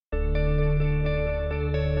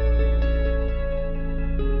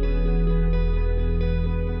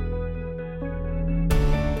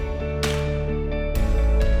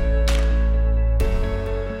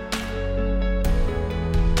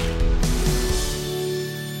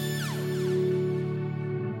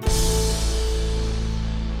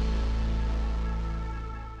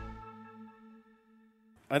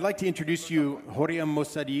I'd like to introduce you Horia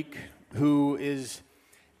Mossadegh, who is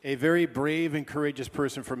a very brave and courageous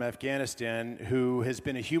person from Afghanistan who has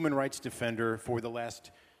been a human rights defender for the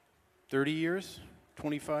last 30 years,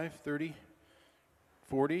 25, 30,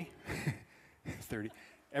 40, 30,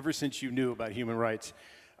 ever since you knew about human rights.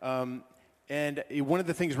 And one of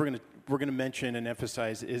the things we're going to mention and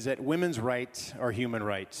emphasize is that women's rights are human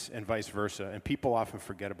rights and vice versa, and people often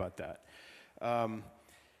forget about that.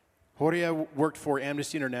 Horia worked for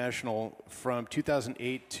Amnesty International from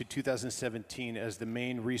 2008 to 2017 as the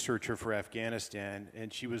main researcher for Afghanistan,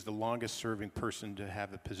 and she was the longest-serving person to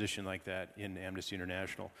have a position like that in Amnesty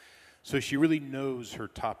International. So she really knows her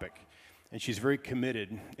topic, and she's very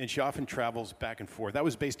committed, and she often travels back and forth. That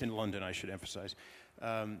was based in London, I should emphasize.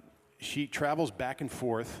 She travels back and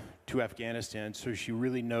forth to Afghanistan, so she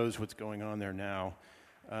really knows what's going on there now.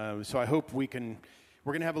 So I hope we're going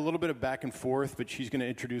to have a little bit of back and forth, but she's going to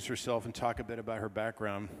introduce herself and talk a bit about her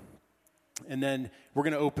background. And then we're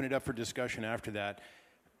going to open it up for discussion after that.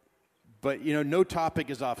 But, no topic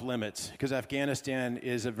is off limits, because Afghanistan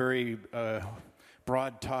is a very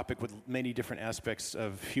broad topic with many different aspects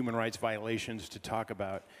of human rights violations to talk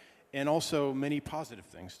about, and also many positive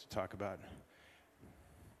things to talk about.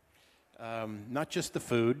 Not just the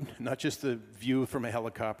food, not just the view from a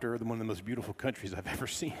helicopter, one of the most beautiful countries I've ever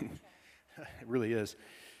seen. It really is.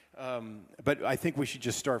 But I think we should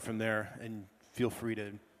just start from there, and feel free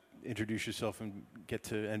to introduce yourself and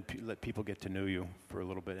let people get to know you for a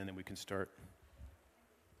little bit, and then we can start.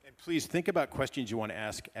 And please think about questions you want to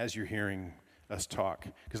ask as you're hearing us talk,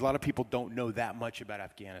 because a lot of people don't know that much about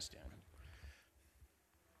Afghanistan.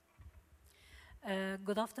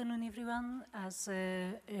 Good afternoon, everyone. As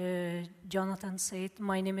Jonathan said,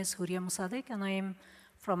 my name is Horia Mossadegh, and I am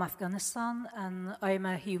from Afghanistan, and I am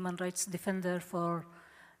a human rights defender for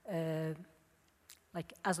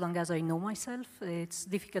as long as I know myself. It's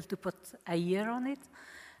difficult to put a year on it.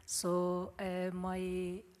 So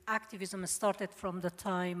my activism started from the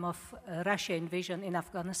time of Russia invasion in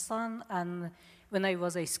Afghanistan, and when I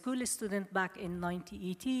was a school student back in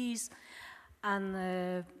 1980s,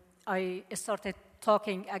 and I started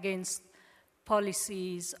talking against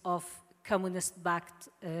policies of communist-backed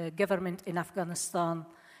government in Afghanistan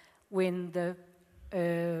when the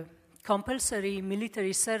compulsory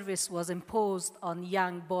military service was imposed on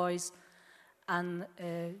young boys, and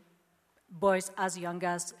boys as young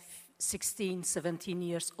as 16, 17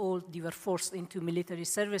 years old. They were forced into military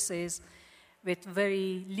services with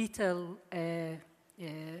very little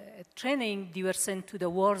training. They were sent to the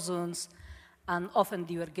war zones, and often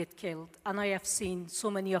they would get killed. And I have seen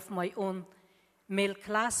so many of my own male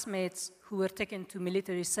classmates who were taken to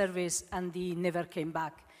military service and they never came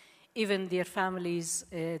back. Even their families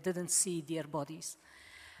didn't see their bodies.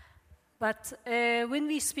 But when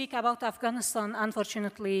we speak about Afghanistan,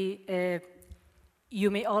 unfortunately,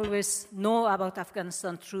 you may always know about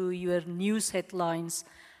Afghanistan through your news headlines,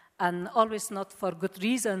 and always not for good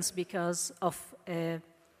reasons, because of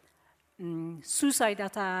suicide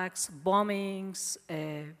attacks, bombings,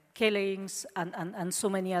 killings, and so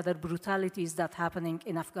many other brutalities that are happening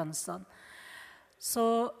in Afghanistan.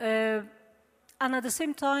 So, and at the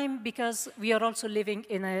same time, because we are also living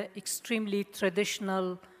in an extremely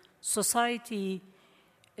traditional society,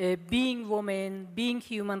 being women, being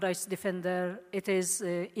human rights defender, it is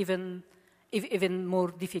even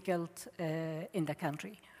more difficult in the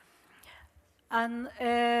country. And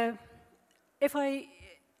if I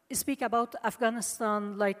speak about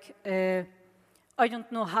Afghanistan, I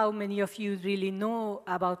don't know how many of you really know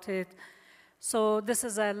about it. So this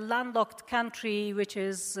is a landlocked country which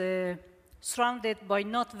is surrounded by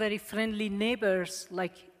not very friendly neighbors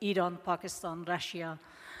like Iran, Pakistan, Russia,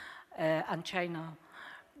 and China.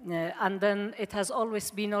 And then it has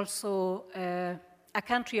always been also a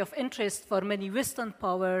country of interest for many Western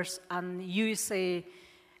powers and USA.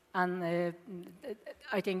 And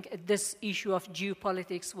I think this issue of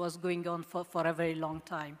geopolitics was going on for a very long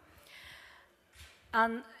time.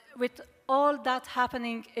 And with all that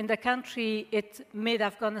happening in the country, it made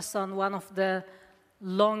Afghanistan one of the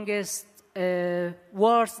longest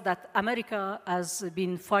wars that America has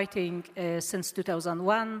been fighting since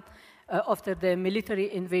 2001, after the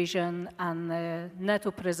military invasion and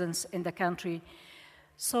NATO presence in the country.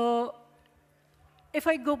 So if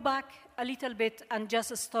I go back a little bit and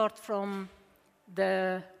just start from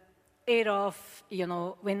the era of,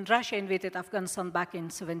 when Russia invaded Afghanistan back in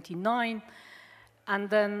 1979, and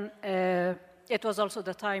then it was also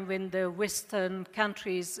the time when the Western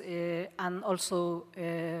countries and also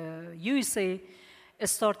USA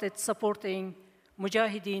started supporting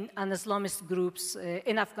Mujahideen and Islamist groups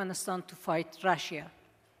in Afghanistan to fight Russia.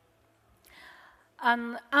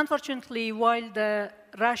 And unfortunately, while the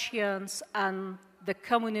Russians and the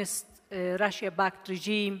communist Russia-backed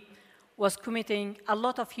regime was committing a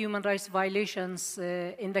lot of human rights violations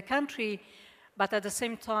in the country, but at the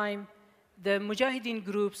same time, the Mujahideen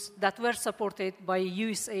groups that were supported by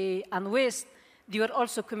USA and West, they were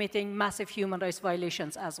also committing massive human rights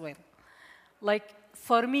violations as well. Like,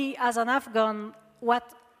 for me, as an Afghan,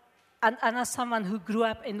 and as someone who grew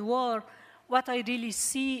up in war, what I really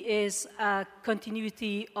see is a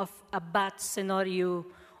continuity of a bad scenario,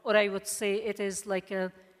 or I would say it is like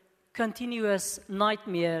a continuous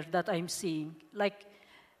nightmare that I'm seeing. Like,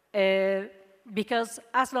 because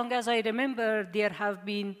as long as I remember, there have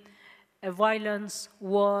been violence,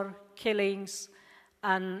 war, killings,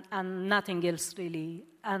 and nothing else really.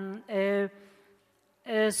 And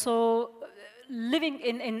so living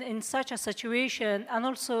in such a situation, and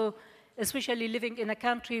also especially living in a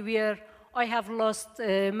country where I have lost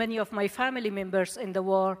many of my family members in the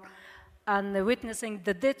war, and witnessing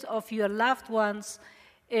the death of your loved ones,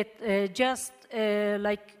 it just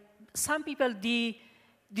like some people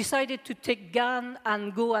decided to take gun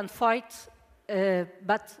and go and fight,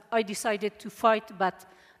 but I decided to fight, but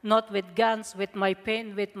not with guns, with my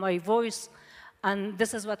pen, with my voice, and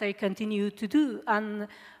this is what I continue to do. And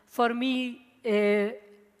for me,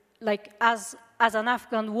 like as an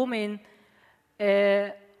Afghan woman,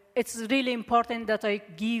 it's really important that I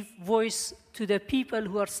give voice to the people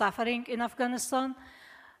who are suffering in Afghanistan,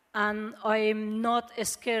 and I am not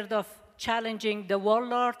scared of challenging the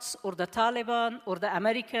warlords or the Taliban or the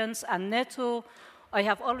Americans and NATO. I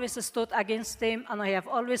have always stood against them, and I have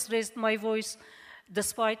always raised my voice,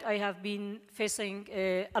 despite I have been facing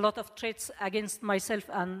a lot of threats against myself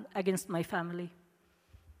and against my family.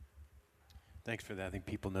 Thanks for that. I think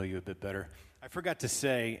people know you a bit better. I forgot to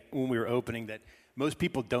say when we were opening that most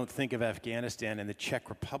people don't think of Afghanistan and the Czech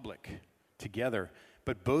Republic together,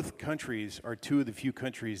 but both countries are two of the few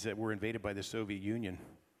countries that were invaded by the Soviet Union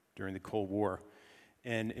during the Cold War.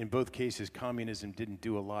 And in both cases, communism didn't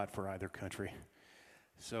do a lot for either country.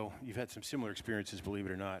 So you've had some similar experiences, believe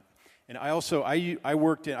it or not. And I also,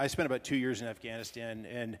 I spent about 2 years in Afghanistan,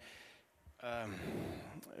 and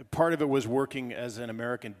part of it was working as an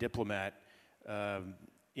American diplomat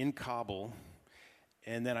in Kabul,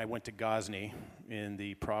 and then I went to Ghazni in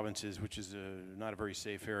the provinces, which is not a very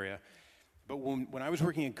safe area. But when I was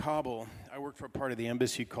working in Kabul, I worked for a part of the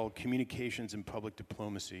embassy called Communications and Public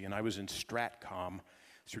Diplomacy, and I was in Stratcom,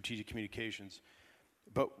 Strategic Communications.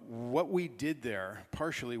 But what we did there,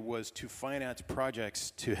 partially, was to finance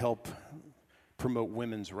projects to help promote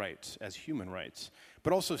women's rights as human rights,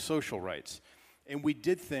 but also social rights. And we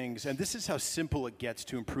did things, and this is how simple it gets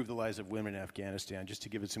to improve the lives of women in Afghanistan, just to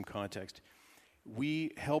give it some context.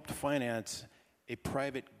 We helped finance a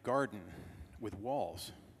private garden with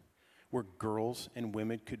walls where girls and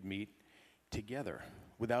women could meet together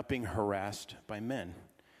without being harassed by men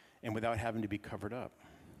and without having to be covered up.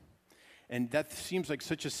 And that seems like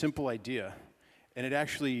such a simple idea. And it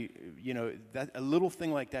actually, a little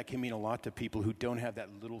thing like that can mean a lot to people who don't have that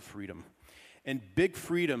little freedom. And big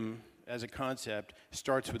freedom as a concept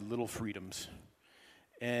starts with little freedoms.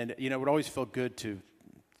 And, it always felt good to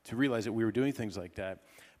realize that we were doing things like that.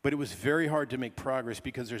 But it was very hard to make progress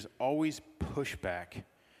because there's always pushback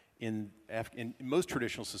in most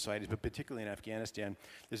traditional societies, but particularly in Afghanistan.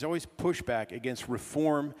 There's always pushback against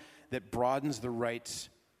reform that broadens the rights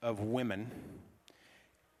of women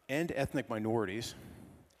and ethnic minorities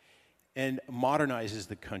and modernizes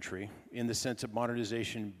the country in the sense of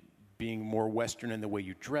modernization being more Western in the way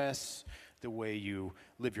you dress, the way you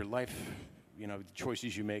live your life, the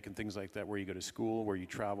choices you make and things like that, where you go to school, where you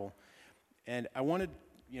travel. And I wanted,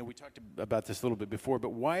 we talked about this a little bit before,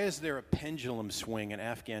 but why is there a pendulum swing in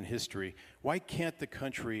Afghan history? Why can't the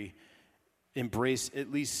country embrace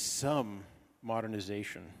at least some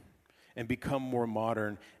modernization and become more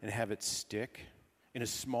modern and have it stick in a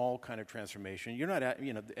small kind of transformation? You're not,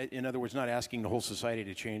 in other words, not asking the whole society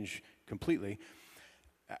to change completely.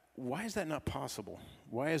 Why is that not possible?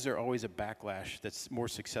 Why is there always a backlash that's more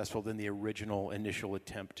successful than the original initial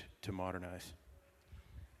attempt to modernize?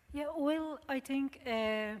 Yeah, well, I think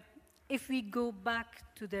if we go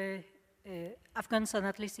back to the Afghanistan,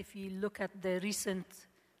 at least if you look at the recent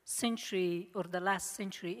century or the last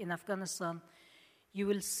century in Afghanistan, you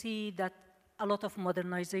will see that a lot of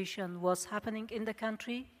modernization was happening in the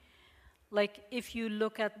country. Like if you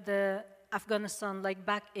look at the Afghanistan, like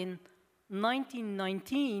back in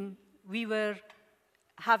 1919, we were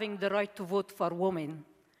having the right to vote for women,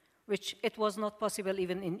 which it was not possible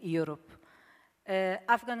even in Europe.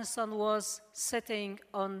 Afghanistan was sitting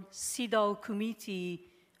on CEDAW committee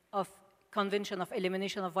of Convention of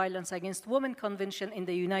Elimination of Violence Against Women Convention in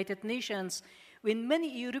the United Nations, when many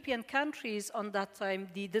European countries on that time,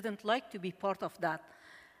 they didn't like to be part of that.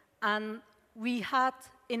 And we had,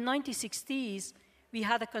 in 1960s, we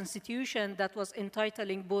had a constitution that was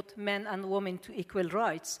entitling both men and women to equal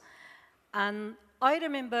rights. And I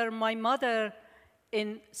remember my mother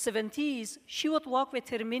in 70s, she would walk with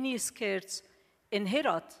her mini skirts in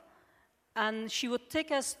Herat, and she would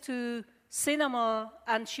take us to cinema,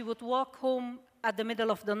 and she would walk home at the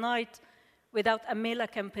middle of the night without a male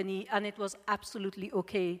accompany, and it was absolutely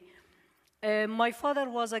okay. My father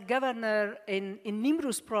was a governor in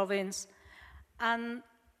Nimruz province, and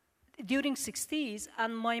during 60s,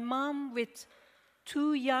 and my mom with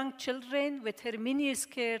 2 young children with her mini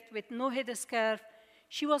skirt, with no headscarf,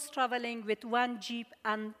 she was traveling with 1 jeep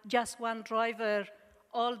and just 1 driver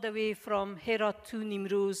all the way from Herat to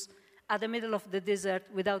Nimruz at the middle of the desert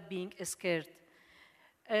without being scared.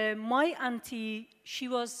 My auntie, she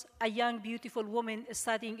was a young, beautiful woman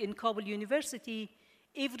studying in Kabul University.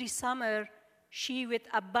 Every summer, she with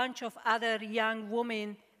a bunch of other young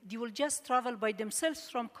women, they will just travel by themselves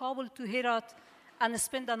from Kabul to Herat and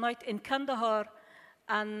spend a night in Kandahar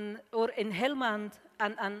or in Helmand.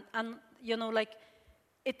 And you know, like,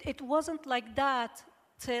 it wasn't like that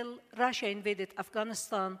till Russia invaded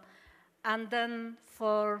Afghanistan. And then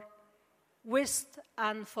for West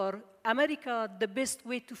and for America, the best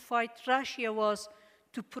way to fight Russia was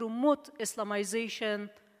to promote Islamization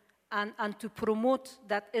and to promote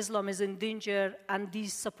that Islam is in danger, and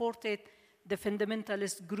these supported the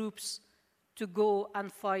fundamentalist groups to go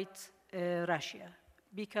and fight Russia,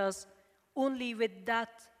 because only with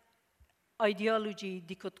that ideology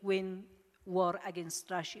they could win war against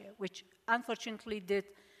Russia, which unfortunately did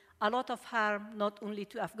a lot of harm, not only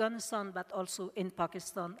to Afghanistan, but also in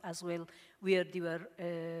Pakistan as well, where they were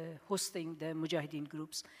hosting the Mujahideen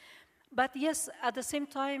groups. But yes, at the same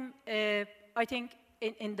time, I think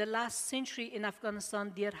in the last century in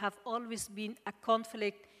Afghanistan, there have always been a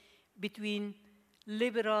conflict between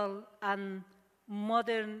liberal and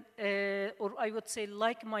modern, or I would say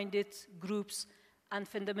like-minded groups, and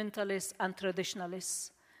fundamentalists and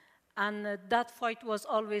traditionalists. And that fight was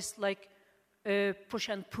always like push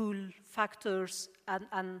and pull factors,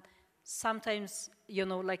 and sometimes, you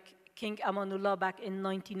know, like King Amanullah back in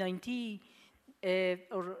 1990,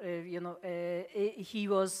 he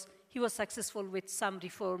was successful with some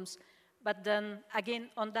reforms, but then again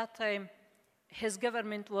on that time, his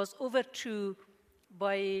government was overthrown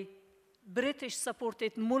by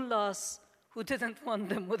British-supported mullahs who didn't want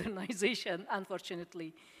the modernization,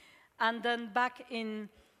 unfortunately. And then back in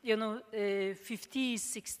 50s,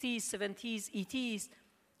 60s, 70s, 80s,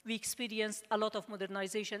 we experienced a lot of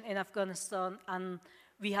modernization in Afghanistan, and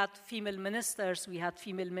we had female ministers, we had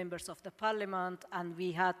female members of the parliament, and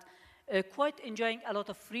we had quite enjoying a lot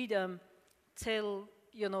of freedom till,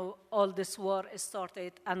 all this war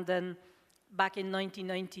started. And then back in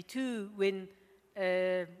 1992, when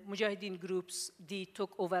Mujahideen groups, they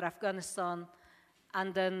took over Afghanistan,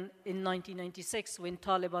 and then in 1996, when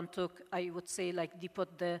Taliban took, I would say, like, they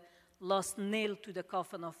put the last nail to the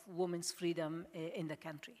coffin of women's freedom in the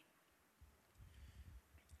country.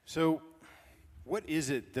 So, what is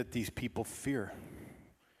it that these people fear?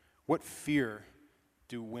 What fear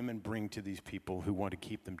do women bring to these people who want to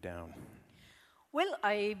keep them down? Well,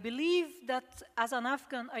 I believe that as an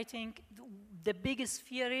Afghan, I think the biggest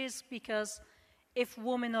fear is because if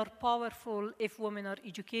women are powerful, if women are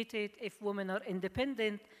educated, if women are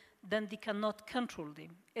independent, then they cannot control them.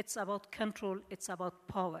 It's about control, it's about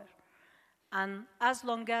power. And as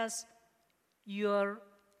long as you're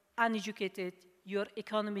uneducated, you're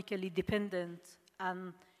economically dependent,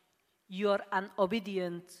 and you're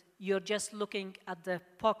unobedient, you're just looking at the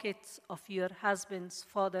pockets of your husbands,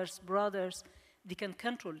 fathers, brothers, they can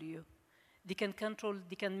control you. They can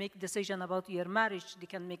make decision about your marriage, they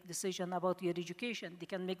can make decision about your education, they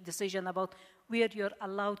can make decision about where you're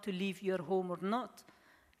allowed to leave your home or not.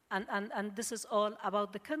 And this is all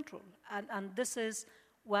about the control. And this is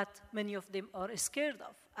what many of them are scared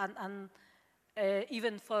of. And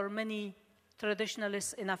even for many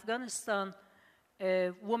traditionalists in Afghanistan,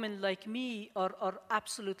 women like me are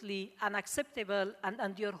absolutely unacceptable,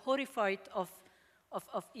 and you're horrified of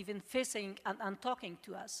even facing and talking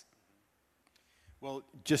to us. Well,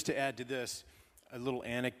 just to add to this, a little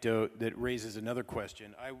anecdote that raises another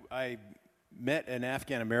question. I met an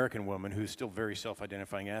Afghan-American woman who's still very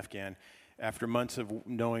self-identifying Afghan after months of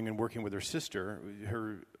knowing and working with her sister.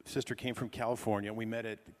 Her sister came from California, and we met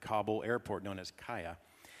at Kabul airport, known as Kaya.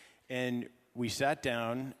 And we sat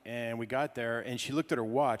down, and we got there, and she looked at her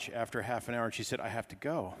watch after half an hour, and she said, "I have to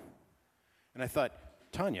go." And I thought,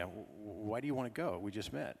 Tanya, why do you want to go? We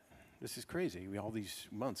just met. This is crazy. All these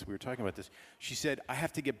months we were talking about this. She said, I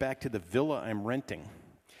have to get back to the villa I'm renting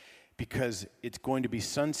because it's going to be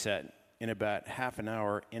sunset in about half an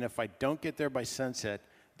hour, and if I don't get there by sunset,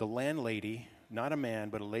 the landlady, not a man,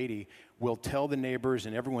 but a lady, will tell the neighbors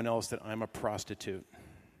and everyone else that I'm a prostitute,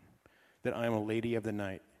 that I'm a lady of the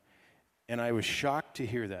night. And I was shocked to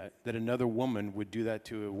hear that another woman would do that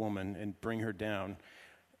to a woman and bring her down.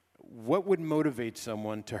 What would motivate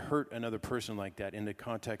someone to hurt another person like that in the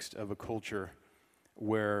context of a culture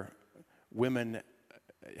where women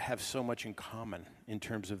have so much in common in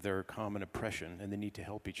terms of their common oppression and the need to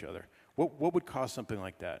help each other? What would cause something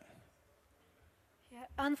like that? Yeah,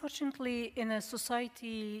 unfortunately, in a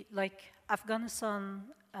society like Afghanistan,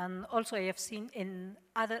 and also I have seen in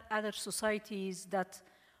other societies that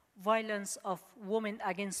violence of women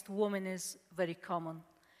against women is very common.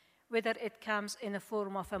 Whether it comes in a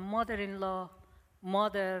form of a mother-in-law,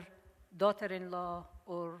 mother, daughter-in-law,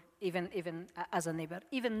 or even as a neighbor.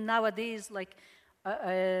 Even nowadays, like,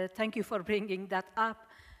 thank you for bringing that up.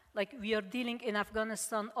 Like, we are dealing in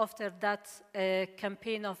Afghanistan after that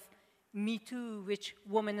campaign of Me Too, which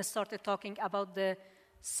women started talking about the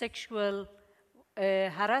sexual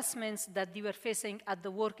harassments that they were facing at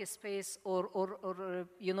the workspace or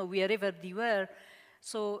wherever they were.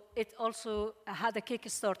 So it also had a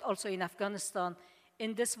kickstart also in Afghanistan.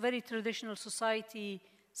 In this very traditional society,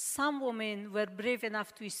 some women were brave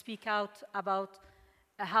enough to speak out about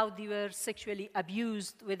how they were sexually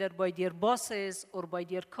abused, whether by their bosses or by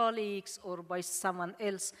their colleagues or by someone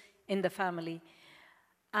else in the family.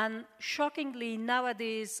 And shockingly,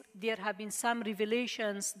 nowadays, there have been some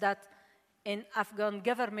revelations that in Afghan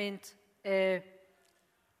government,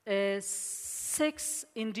 sex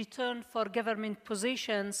in return for government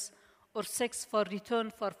positions or sex for return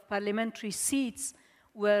for parliamentary seats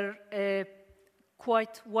were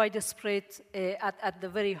quite widespread at the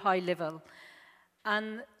very high level.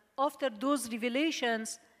 And after those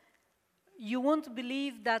revelations, you won't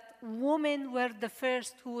believe that women were the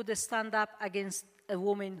first who would stand up against a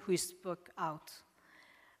woman who spoke out.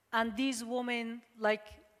 And these women, like,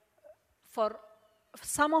 for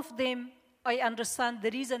some of them, I understand the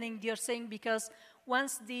reasoning they're saying, because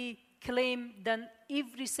once they claim, then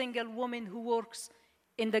every single woman who works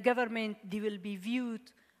in the government, they will be viewed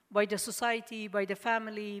by the society, by the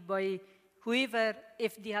family, by whoever,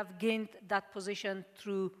 if they have gained that position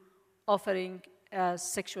through offering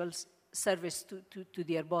sexual service to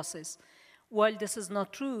their bosses. While this is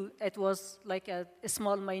not true, it was like a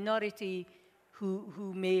small minority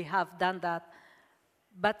who may have done that.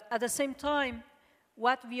 But at the same time,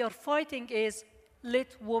 what we are fighting is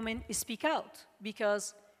let women speak out,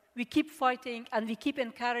 because we keep fighting and we keep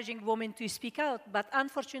encouraging women to speak out, but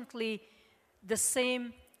unfortunately, the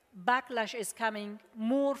same backlash is coming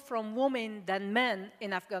more from women than men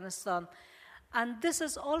in Afghanistan. And this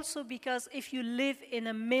is also because if you live in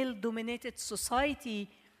a male-dominated society,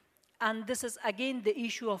 and this is again the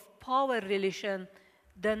issue of power relation,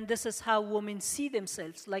 then this is how women see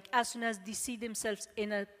themselves. Like, as soon as they see themselves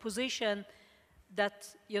in a position that,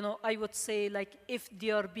 I would say, like, if they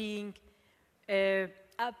are being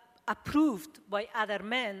approved by other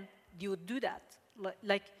men, they would do that.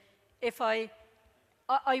 Like if I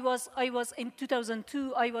was in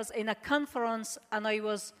 2002, I was in a conference and I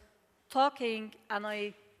was talking and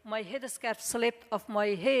my headscarf slipped off my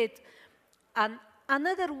head, and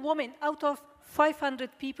another woman out of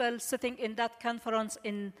 500 people sitting in that conference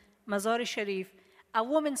in Mazar-e Sharif, a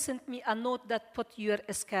woman sent me a note that put your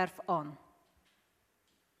scarf on.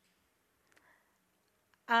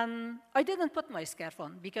 And I didn't put my scarf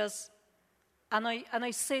on because, and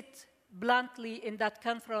I said bluntly in that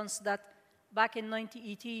conference that back in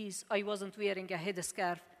 1980s, I wasn't wearing a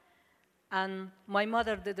headscarf. And my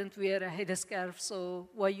mother didn't wear a headscarf, so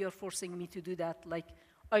why you're forcing me to do that? Like,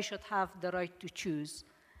 I should have the right to choose.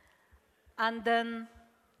 And then,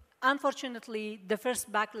 unfortunately, the first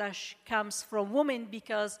backlash comes from women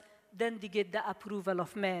because then they get the approval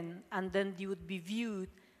of men, and then they would be viewed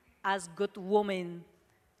as good women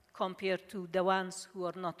compared to the ones who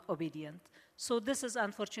are not obedient. So this is,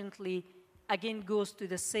 unfortunately, again, goes to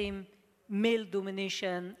the same male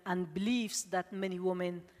domination and beliefs that many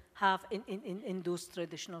women have in those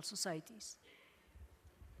traditional societies.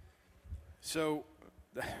 So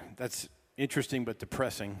that's interesting but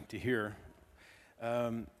depressing to hear.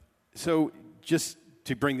 So just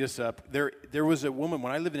to bring this up, there was a woman,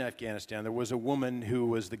 when I lived in Afghanistan, there was a woman who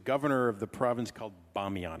was the governor of the province called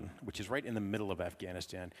Bamiyan, which is right in the middle of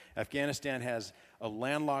Afghanistan. Afghanistan has a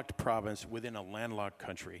landlocked province within a landlocked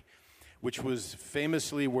country, which was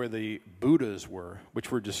famously where the Buddhas were,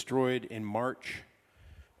 which were destroyed in March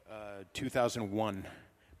 2001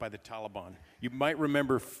 by the Taliban. You might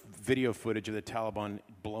remember video footage of the Taliban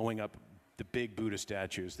blowing up the big Buddha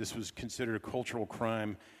statues. This was considered a cultural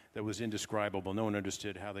crime that was indescribable. No one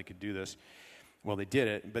understood how they could do this. Well, they did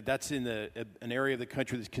it, but that's in an area of the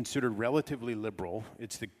country that's considered relatively liberal.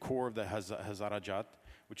 It's the core of the Hazarajat,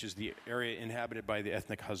 which is the area inhabited by the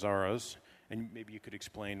ethnic Hazaras, and maybe you could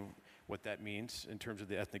explain what that means in terms of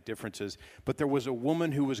the ethnic differences. But there was a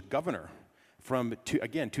woman who was governor from,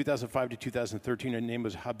 2005 to 2013. Her name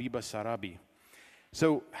was Habiba Sarabi.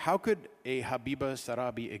 So how could a Habiba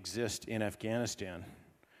Sarabi exist in Afghanistan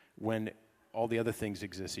when all the other things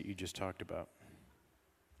exist that you just talked about?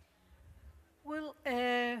 Well,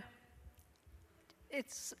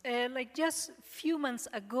 it's like just a few months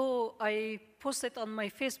ago, I posted on my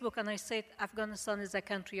Facebook and I said, Afghanistan is a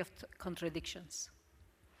country of contradictions.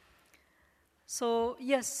 So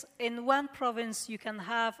yes, in one province you can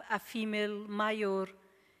have a female mayor,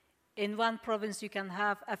 in one province you can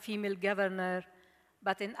have a female governor,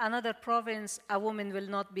 but in another province a woman will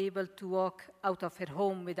not be able to walk out of her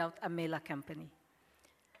home without a male accompany.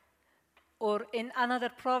 Or in another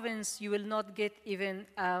province you will not get even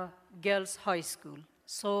a girls' high school.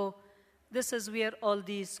 So this is where all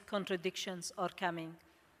these contradictions are coming.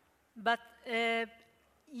 But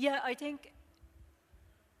yeah, I think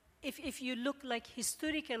if you look like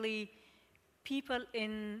historically, people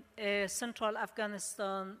in central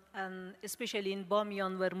Afghanistan and especially in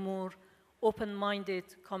Bamiyan were more open-minded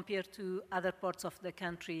compared to other parts of the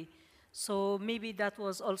country. So maybe that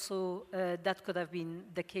was also, that could have been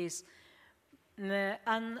the case.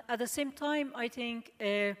 And at the same time, I think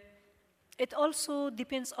it also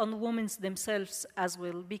depends on women themselves as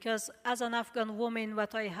well, because as an Afghan woman,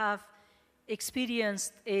 what I have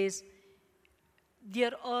experienced is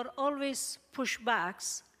there are always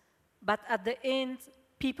pushbacks, but at the end,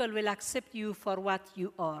 people will accept you for what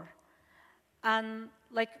you are. And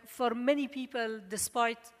like for many people,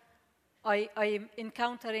 despite I am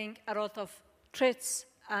encountering a lot of threats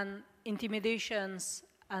and intimidations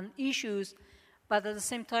and issues, but at the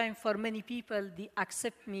same time, for many people, they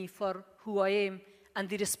accept me for who I am and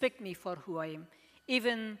they respect me for who I am.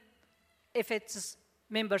 Even if it's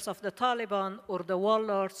members of the Taliban or the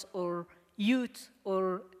warlords or youth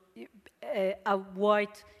or a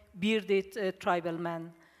white bearded tribal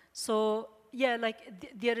man. So yeah,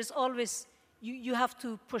 like there is always, you have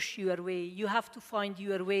to push your way, you have to find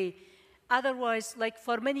your way. Otherwise, like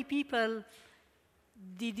for many people,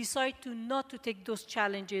 they decide to not to take those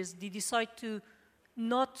challenges, they decide to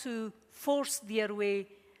not to force their way,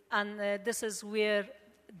 and this is where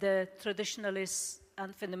the traditionalists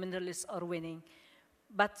and fundamentalists are winning.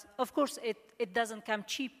 But of course, it doesn't come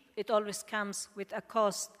cheap. It always comes with a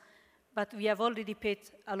cost. But we have already paid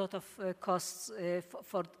a lot of costs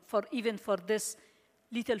for even for this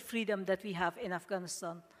little freedom that we have in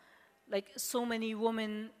Afghanistan. Like so many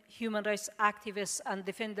women, human rights activists and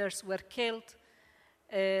defenders were killed.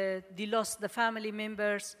 They lost the family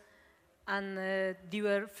members, and they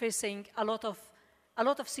were facing a lot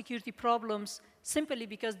of security problems simply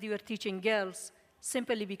because they were teaching girls,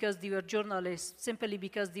 simply because they were journalists, simply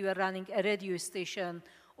because they were running a radio station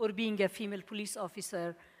or being a female police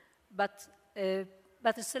officer. But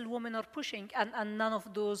still women are pushing, and none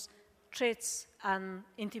of those threats and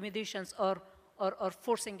intimidations are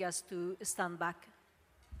forcing us to stand back.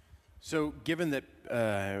 So given that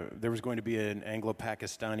there was going to be an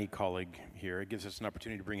Anglo-Pakistani colleague here, it gives us an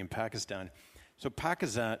opportunity to bring in Pakistan. So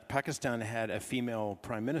Pakistan had a female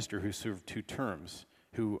prime minister who served 2 terms,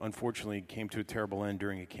 who unfortunately came to a terrible end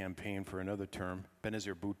during a campaign for another term.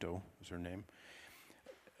 Benazir Bhutto was her name.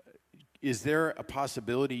 Is there a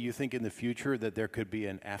possibility, you think, in the future that there could be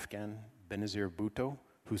an Afghan Benazir Bhutto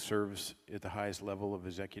who serves at the highest level of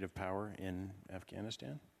executive power in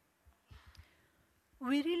Afghanistan?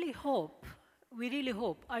 We really hope. We really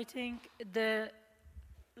hope. I think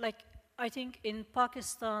in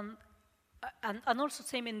Pakistan, and also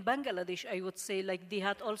same in Bangladesh, I would say, like they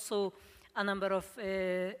had also a number of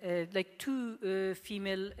 2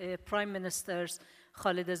 female prime ministers,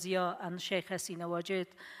 Khaleda Zia and Sheikh Hasina Wajid.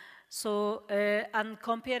 So, and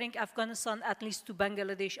comparing Afghanistan at least to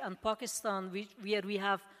Bangladesh and Pakistan, where we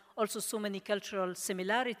have also so many cultural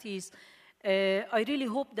similarities, I really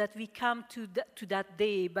hope that we come to that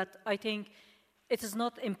day, but I think it is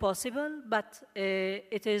not impossible, but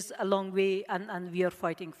it is a long way, and we are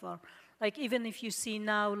fighting for. Like even if you see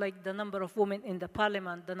now, like the number of women in the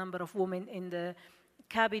parliament, the number of women in the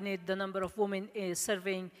cabinet, the number of women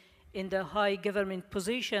serving in the high government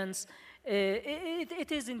positions,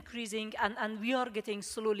 it is increasing, and we are getting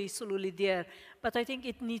slowly there. But I think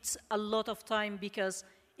it needs a lot of time, because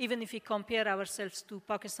even if we compare ourselves to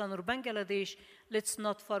Pakistan or Bangladesh, let's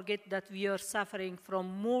not forget that we are suffering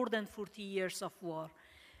from more than 40 years of war.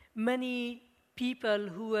 Many people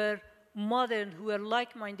who were modern, who were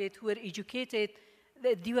like-minded, who were educated,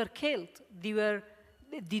 they were killed,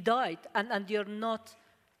 they died, and they are not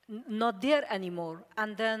there anymore.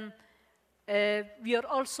 And then we are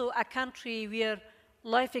also a country where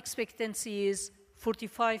life expectancy is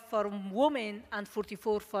 45 for women and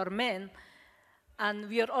 44 for men. And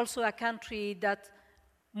we are also a country that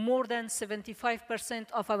more than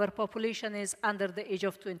 75% of our population is under the age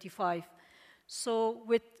of 25. So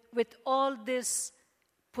with all this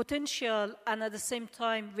potential and at the same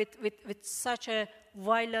time with such a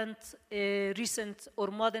violent recent or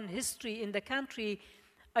modern history in the country,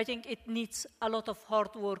 I think it needs a lot of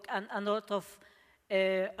hard work and a lot of,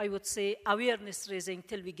 I would say, awareness raising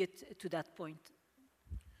till we get to that point.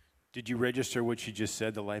 Did you register what she just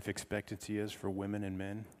said the life expectancy is for women and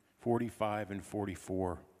men? 45 and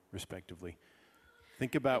 44, respectively.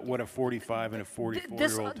 Think about what a 45 and a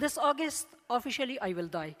 44-year-old... This August, officially, I will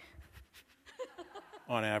die.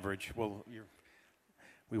 On average. Well,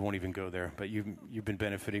 we won't even go there, but you've been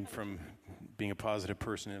benefiting from being a positive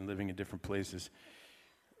person and living in different places.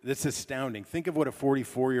 That's astounding. Think of what a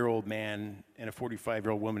 44-year-old man and a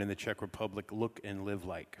 45-year-old woman in the Czech Republic look and live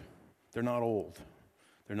like. They're not old.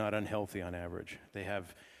 They're not unhealthy on average.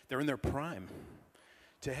 They're in their prime.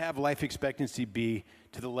 To have life expectancy be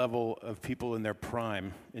to the level of people in their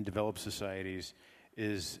prime in developed societies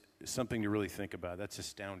is something to really think about. That's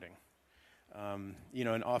astounding.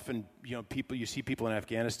 And often, you see people in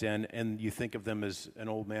Afghanistan and you think of them as an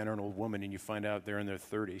old man or an old woman, and you find out they're in their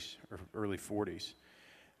 30s or early 40s.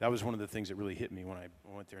 That was one of the things that really hit me when I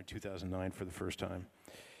went there in 2009 for the first time.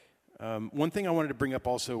 One thing I wanted to bring up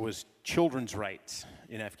also was children's rights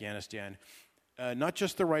in Afghanistan. Not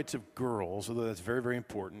just the rights of girls, although that's very, very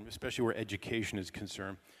important, especially where education is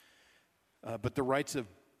concerned, but the rights of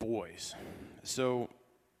boys. So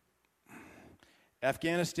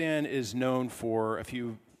Afghanistan is known for a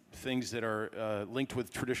few things that are linked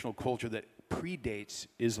with traditional culture that predates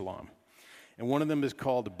Islam. And one of them is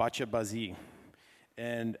called Bachabazi.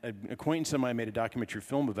 And an acquaintance of mine made a documentary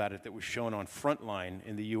film about it that was shown on Frontline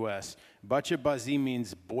in the U.S. Bachabazi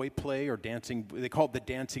means boy play or dancing. They call it the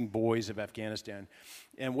dancing boys of Afghanistan.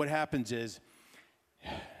 And what happens is,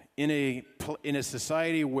 in a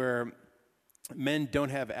society where men don't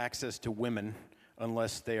have access to women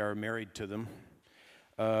unless they are married to them,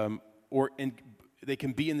 they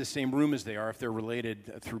can be in the same room as they are if they're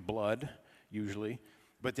related through blood, usually,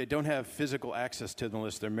 but they don't have physical access to them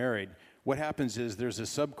unless they're married. What happens is there's a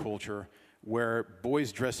subculture where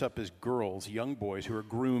boys dress up as girls, young boys who are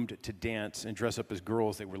groomed to dance and dress up as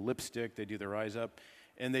girls. They wear lipstick, they do their eyes up,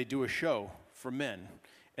 and they do a show for men.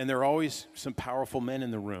 And there are always some powerful men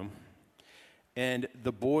in the room. And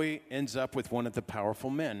the boy ends up with one of the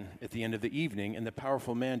powerful men at the end of the evening, and the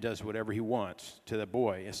powerful man does whatever he wants to the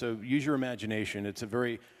boy. And so use your imagination. It's a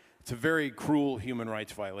very cruel human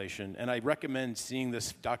rights violation, and I recommend seeing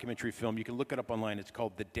this documentary film. You can look it up online. It's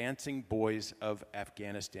called The Dancing Boys of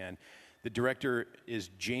Afghanistan. The director is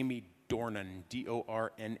Jamie Dornan,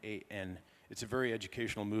 D-O-R-N-A-N. It's a very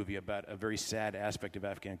educational movie about a very sad aspect of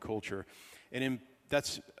Afghan culture, and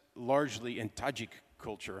that's largely in Tajik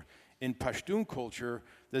culture. In Pashtun culture,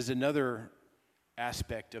 there's another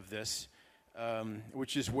aspect of this,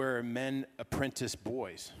 which is where men apprentice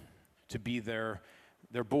boys to be their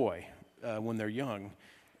boy when they're young.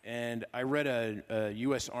 And I read a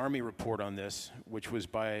U.S. Army report on this, which was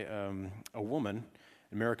by a woman,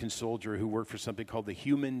 an American soldier who worked for something called the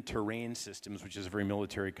Human Terrain Systems, which is a very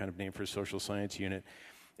military kind of name for a social science unit.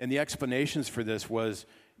 And the explanations for this was,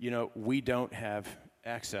 we don't have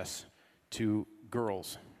access to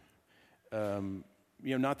girls.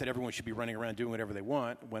 Not that everyone should be running around doing whatever they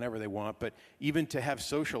want, whenever they want, but even to have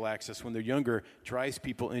social access when they're younger drives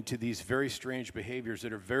people into these very strange behaviors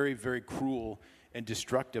that are very, very cruel and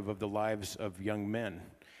destructive of the lives of young men.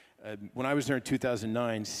 When I was there in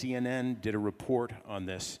 2009, CNN did a report on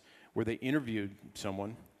this where they interviewed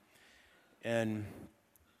someone, and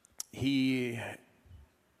I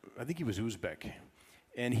think he was Uzbek,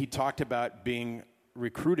 and he talked about being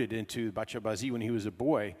recruited into Bachabazi when he was a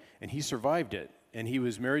boy, and he survived it. And he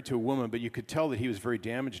was married to a woman, but you could tell that he was very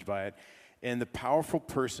damaged by it. And the powerful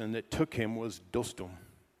person that took him was Dostum.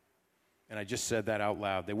 And I just said that out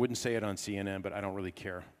loud. They wouldn't say it on CNN, but I don't really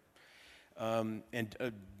care.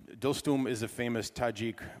 Dostum is a famous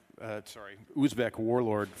Uzbek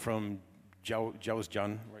warlord from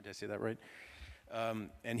Jawzjan. Did I say that right?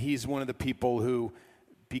 And he's one of the people who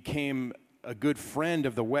became a good friend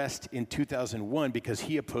of the West in 2001 because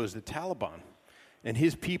he opposed the Taliban. And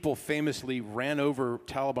his people famously ran over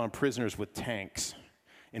Taliban prisoners with tanks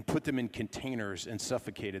and put them in containers and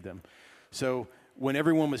suffocated them. So when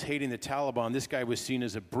everyone was hating the Taliban, this guy was seen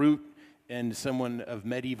as a brute and someone of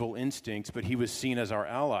medieval instincts, but he was seen as our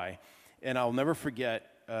ally. And I'll never forget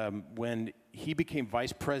when he became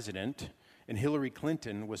vice president and Hillary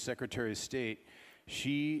Clinton was Secretary of State,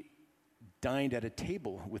 she dined at a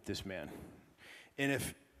table with this man. And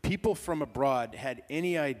if people from abroad had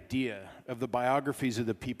any idea of the biographies of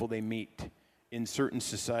the people they meet in certain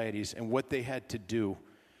societies and what they had to do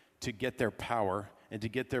to get their power and to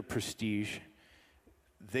get their prestige,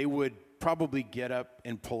 they would probably get up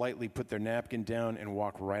and politely put their napkin down and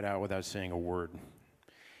walk right out without saying a word.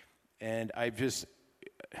 And I've just,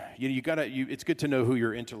 it's good to know who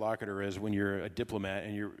your interlocutor is when you're a diplomat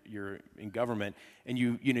and you're in government, and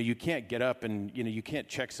you can't get up and you can't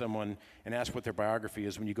check someone and ask what their biography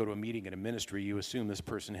is when you go to a meeting in a ministry. You assume this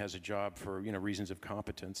person has a job for reasons of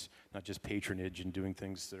competence, not just patronage and doing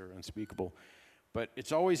things that are unspeakable. But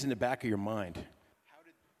it's always in the back of your mind.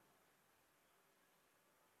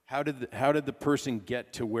 How did the person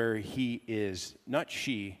get to where he is? Not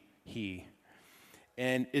she, he.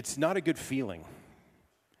 And it's not a good feeling.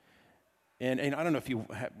 And I don't know if you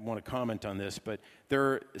want to comment on this, but there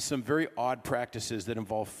are some very odd practices that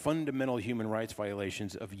involve fundamental human rights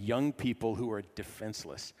violations of young people who are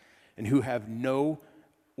defenseless and who have no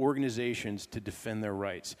organizations to defend their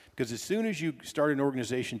rights. Because as soon as you start an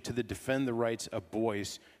organization to defend the rights of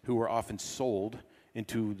boys who are often sold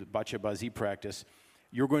into the bachabazi practice,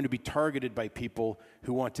 you're going to be targeted by people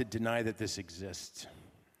who want to deny that this exists.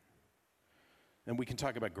 And we can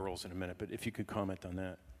talk about girls in a minute, but if you could comment on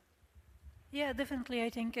that. Yeah, definitely. I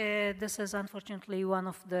think this is unfortunately one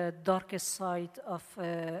of the darkest sides of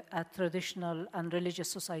a traditional and religious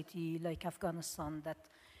society like Afghanistan, that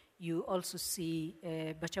you also see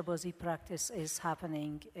bachabazi practice is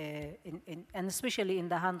happening, and especially in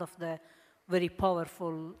the hand of the very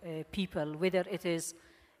powerful people, whether it is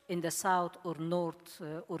in the south or north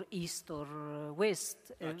or east or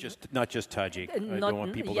west. Not just Tajik. I don't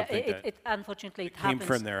want people to think that. Unfortunately, it came happens.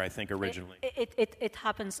 from there, I think, originally. It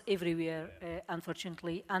happens everywhere,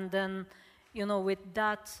 unfortunately. And then, with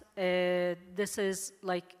that, this is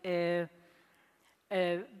like,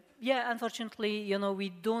 unfortunately, we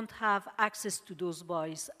don't have access to those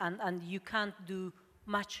boys, and you can't do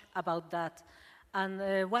much about that.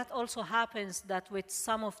 And what also happens that with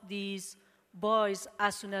some of these boys,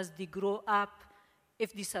 as soon as they grow up,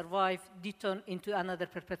 if they survive, they turn into another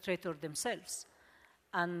perpetrator themselves.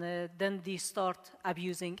 And then they start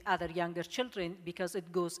abusing other younger children because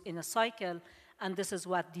it goes in a cycle, and this is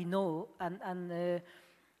what they know. And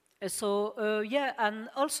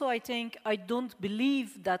also I think I don't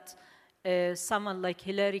believe that someone like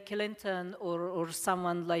Hillary Clinton or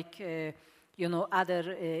someone like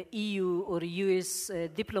other EU or US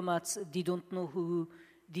diplomats, they don't know who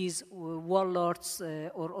these warlords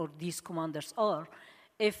or these commanders are.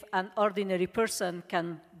 If an ordinary person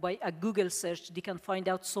can, by a Google search, they can find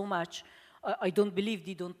out so much, I don't believe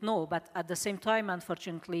they don't know. But at the same time,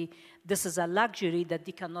 unfortunately, this is a luxury that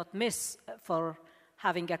they cannot miss for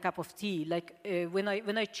having a cup of tea. Like when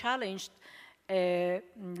I challenged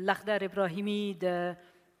Lakhdar Ibrahimi, the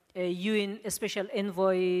UN Special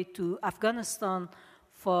Envoy to Afghanistan,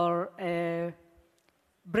 for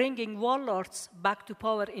bringing warlords back to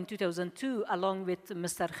power in 2002, along with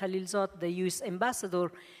Mr. Khalilzad, the US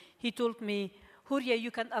ambassador, he told me, Huria,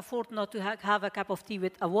 you can afford not to have a cup of tea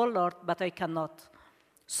with a warlord, but I cannot.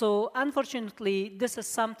 So unfortunately, this is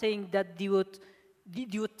something that they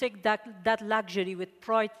would take that luxury with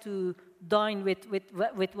pride to dine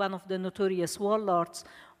with one of the notorious warlords,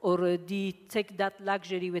 or they take that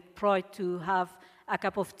luxury with pride to have a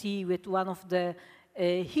cup of tea with one of the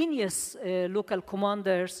heinous local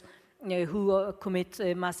commanders who commit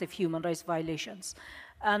massive human rights violations.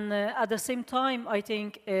 And at the same time, I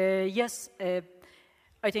think, I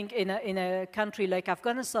think in a country like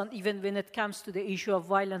Afghanistan, even when it comes to the issue of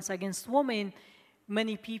violence against women,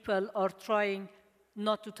 many people are trying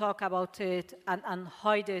not to talk about it and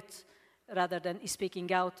hide it rather than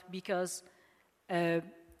speaking out, because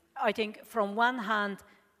I think from one hand,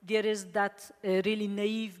 there is that really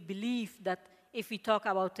naive belief that if we talk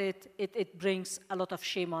about it, it brings a lot of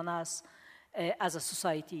shame on us as a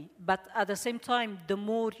society. But at the same time, the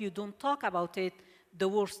more you don't talk about it, the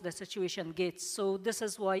worse the situation gets. So this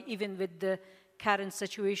is why even with the current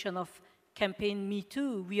situation of campaign Me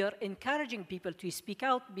Too, we are encouraging people to speak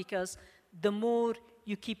out, because the more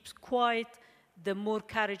you keep quiet, the more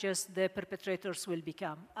courageous the perpetrators will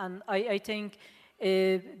become. And I think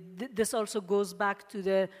this also goes back to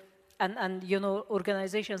the and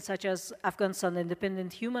organizations such as Afghanistan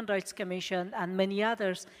Independent Human Rights Commission and many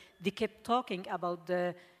others, they kept talking about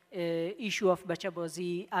the issue of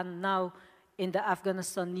bachabazi, and now in the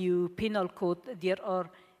Afghanistan new penal code, there are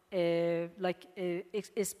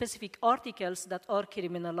specific articles that are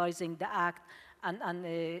criminalizing the act, and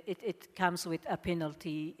it comes with a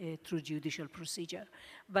penalty through judicial procedure.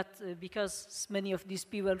 But because many of these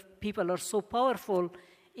people are so powerful,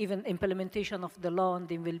 even implementation of the law on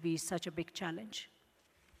them will be such a big challenge.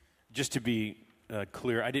 Just to be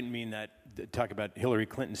clear, I didn't mean that, talk about Hillary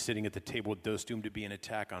Clinton sitting at the table with Dostum to be an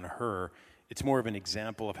attack on her. It's more of an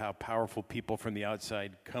example of how powerful people from the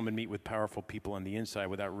outside come and meet with powerful people on the inside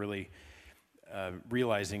without really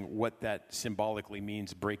realizing what that symbolically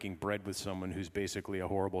means, breaking bread with someone who's basically a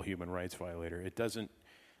horrible human rights violator. It doesn't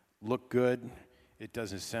look good. It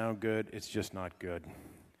doesn't sound good. It's just not good.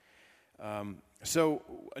 So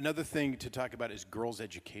another thing to talk about is girls'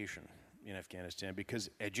 education in Afghanistan, because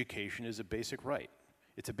education is a basic right.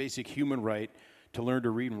 It's a basic human right to learn to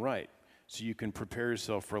read and write, so you can prepare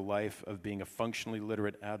yourself for a life of being a functionally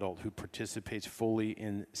literate adult who participates fully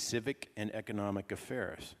in civic and economic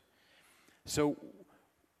affairs. So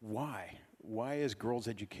why? Why is girls'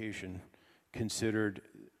 education considered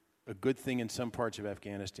a good thing in some parts of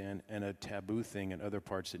Afghanistan and a taboo thing in other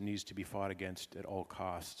parts that needs to be fought against at all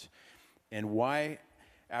costs? And why,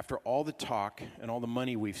 after all the talk and all the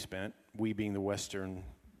money we've spent, we being the Western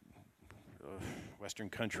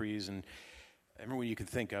countries, and everyone you can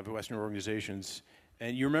think of, Western organizations,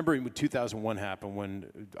 and you remember when 2001 happened,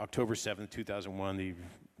 when October 7th, 2001, the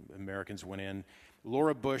Americans went in.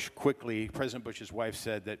 Laura Bush quickly, President Bush's wife,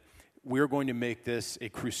 said that we're going to make this a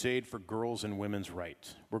crusade for girls' and women's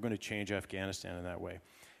rights. We're going to change Afghanistan in that way,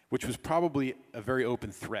 which was probably a very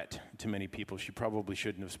open threat to many people. She probably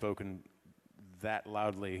shouldn't have spoken that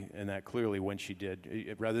loudly and that clearly when she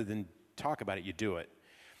did. Rather than talk about it, you do it.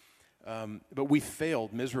 But we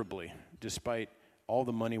failed miserably, despite all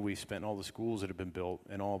the money we've spent, all the schools that have been built,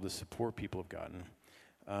 and all the support people have gotten.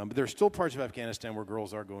 But there are still parts of Afghanistan where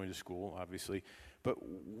girls are going to school, obviously. But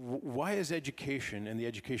why is education, and the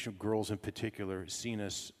education of girls in particular, seen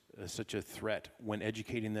as such a threat when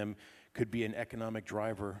educating them could be an economic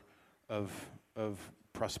driver of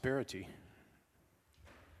prosperity?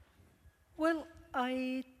 Well,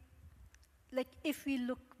 if we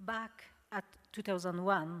look back at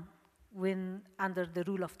 2001, when under the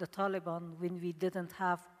rule of the Taliban, when we didn't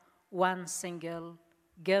have one single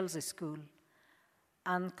girls' school,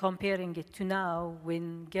 and comparing it to now,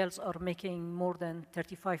 when girls are making more than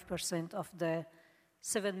 35% of the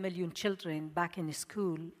 7 million children back in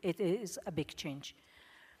school, it is a big change.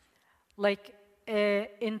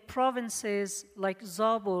 In provinces like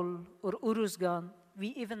Zabul or Uruzgan, we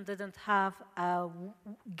even didn't have a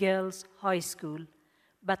girls' high school,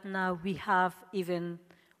 but now we have even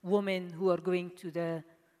women who are going to the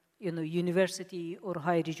university or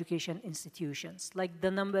higher education institutions. The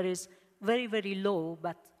number is very, very low,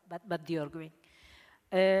 but they are going.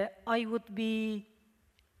 I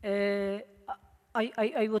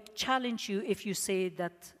would challenge you if you say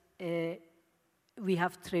that we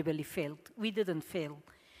have trebly failed. We didn't fail.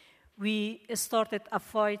 We started a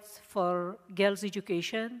fight for girls'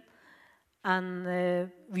 education, and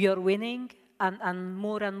we are winning, and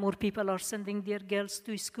more people are sending their girls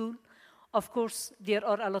to school. Of course, there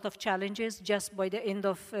are a lot of challenges. Just by the end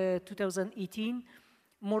of 2018,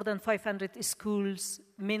 more than 500 schools,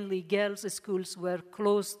 mainly girls' schools, were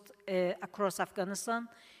closed across Afghanistan,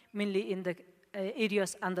 mainly in the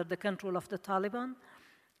areas under the control of the Taliban.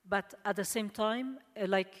 But at the same time,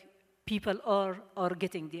 people are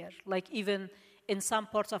getting there. Even in some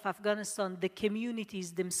parts of Afghanistan, the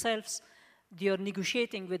communities themselves, they are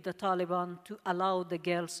negotiating with the Taliban to allow the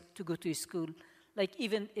girls to go to school.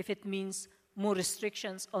 Even if it means more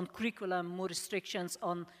restrictions on curriculum, more restrictions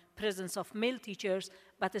on presence of male teachers,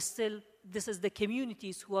 but still, this is the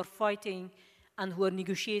communities who are fighting and who are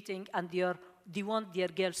negotiating, and they want their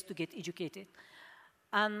girls to get educated.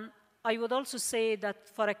 And I would also say that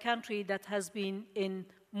for a country that has been in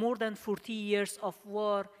more than 40 years of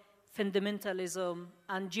war, fundamentalism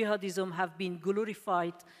and jihadism have been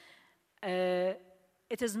glorified,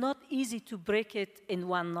 it is not easy to break it in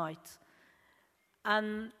one night.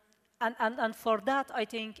 And for that, I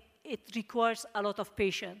think it requires a lot of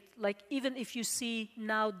patience. Even if you see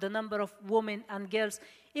now the number of women and girls,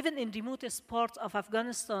 even in remotest parts of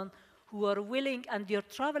Afghanistan, who are willing and they're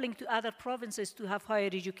traveling to other provinces to have higher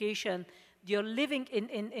education, they're living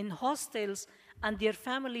in hostels, and their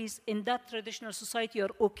families in that traditional society are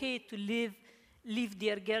okay to live leave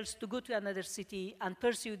their girls to go to another city and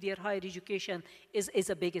pursue their higher education is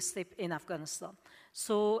a big step in Afghanistan.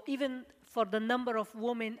 So even for the number of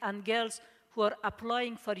women and girls who are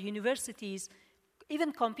applying for universities,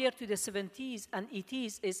 even compared to the 70s and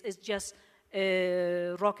 80s, is just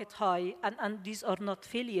rocket high, and these are not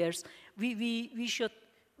failures. We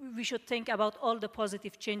should think about all the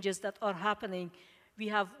positive changes that are happening. We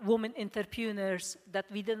have women entrepreneurs that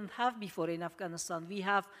we didn't have before in Afghanistan. We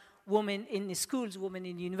have women in schools, women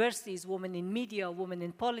in universities, women in media, women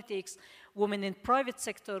in politics, women in private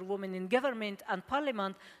sector, women in government and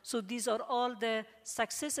parliament. So these are all the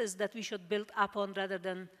successes that we should build upon rather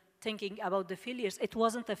than thinking about the failures. It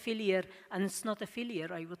wasn't a failure, and it's not a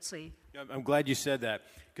failure, I would say. Yeah, I'm glad you said that,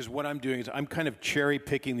 because what I'm doing is I'm kind of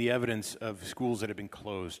cherry-picking the evidence of schools that have been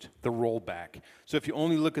closed, the rollback. So if you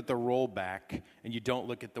only look at the rollback and you don't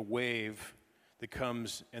look at the wave that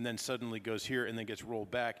comes and then suddenly goes here and then gets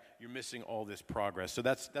rolled back, you're missing all this progress. So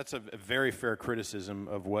that's a very fair criticism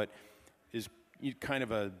of what is kind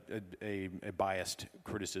of a biased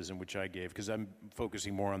criticism, which I gave, because I'm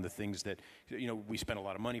focusing more on the things that, we spend a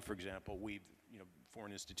lot of money, for example,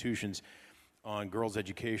 foreign institutions, on girls'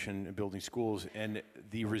 education and building schools, and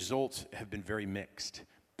the results have been very mixed.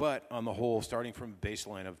 But on the whole, starting from a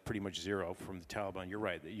baseline of pretty much zero from the Taliban, you're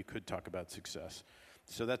right, that you could talk about success.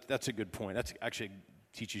 So that's a good point. That's actually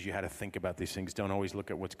teaches you how to think about these things. Don't always look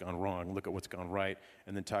at what's gone wrong. Look at what's gone right,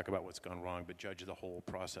 and then talk about what's gone wrong, but judge the whole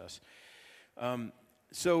process.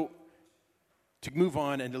 So to move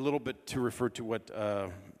on and a little bit to refer to what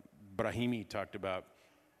Brahimi talked about,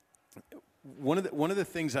 one of the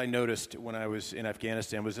things I noticed when I was in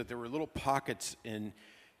Afghanistan was that there were little pockets in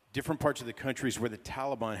different parts of the countries where the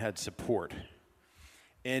Taliban had support.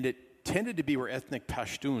 And it tended to be where ethnic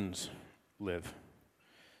Pashtuns live.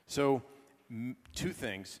 So two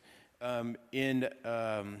things. In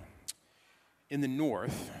the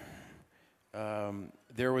north,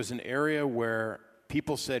 there was an area where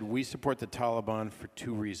people said, we support the Taliban for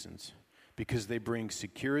two reasons. Because they bring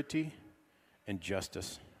security and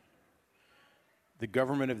justice. The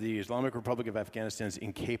government of the Islamic Republic of Afghanistan is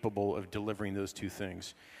incapable of delivering those two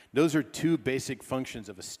things. Those are two basic functions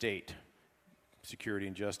of a state, security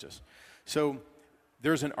and justice. So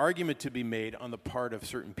there's an argument to be made on the part of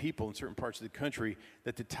certain people in certain parts of the country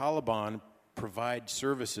that the Taliban provide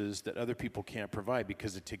services that other people can't provide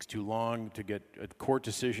because it takes too long to get a court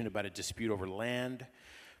decision about a dispute over land,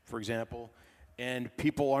 for example, and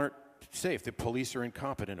people aren't safe. The police are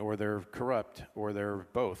incompetent, or they're corrupt, or they're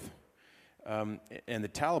both. And the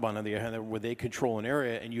Taliban, on the other hand, where they control an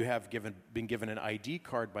area and you have been given an ID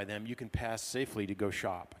card by them, you can pass safely to go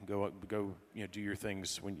shop and go do your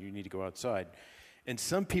things when you need to go outside. And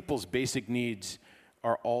some people's basic needs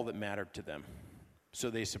are all that matter to them. So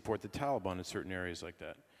they support the Taliban in certain areas like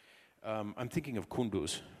that. I'm thinking of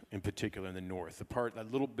Kunduz in particular in the north, a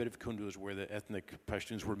little bit of Kunduz where the ethnic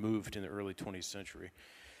Pashtuns were moved in the early 20th century.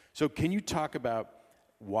 So can you talk about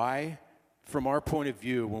why, from our point of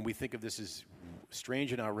view, when we think of this as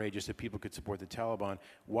strange and outrageous that people could support the Taliban,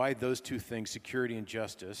 why those two things, security and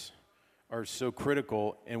justice, are so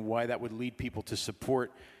critical, and why that would lead people to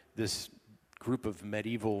support this group of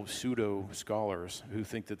medieval pseudo-scholars who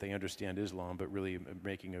think that they understand Islam, but really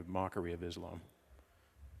making a mockery of Islam?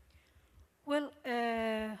 Well,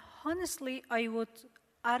 honestly, I would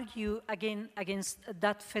argue against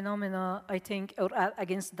that phenomena, I think, or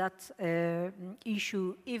against that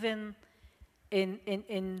issue. Even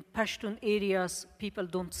in Pashtun areas, people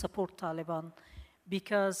don't support Taliban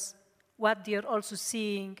because what they're also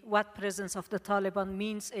seeing, what presence of the Taliban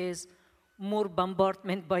means is more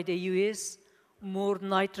bombardment by the US, more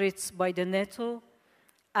nitrates by the NATO,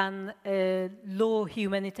 and low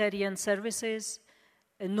humanitarian services,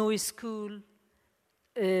 no school,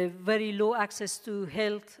 very low access to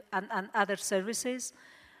health and other services.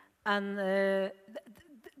 And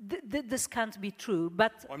this can't be true.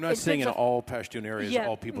 But well, I'm not saying in all Pashtun areas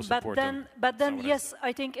all people support them. But then, yes,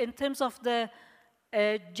 I think in terms of the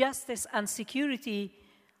justice and security,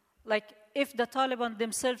 like if the Taliban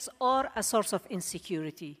themselves are a source of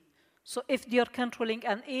insecurity, so if they are controlling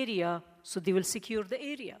an area, so they will secure the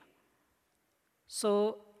area.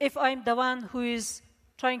 So if I'm the one who is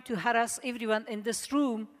trying to harass everyone in this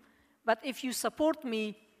room, but if you support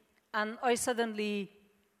me and I suddenly,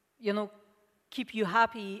 keep you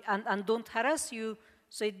happy and don't harass you,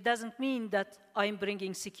 so it doesn't mean that I'm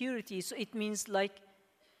bringing security. So it means like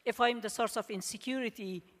if I'm the source of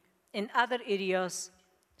insecurity in other areas,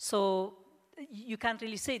 so you can't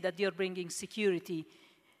really say that you're bringing security.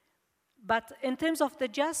 But in terms of the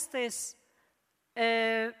justice,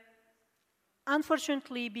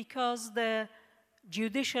 unfortunately, because the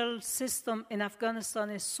judicial system in Afghanistan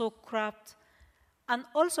is so corrupt. And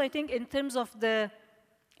also, I think in terms of the,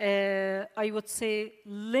 I would say,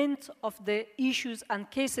 length of the issues and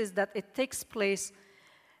cases that it takes place,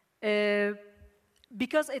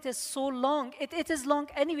 because it is so long, it is long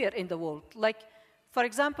anywhere in the world. Like, for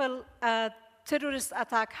example, a terrorist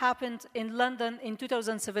attack happened in London in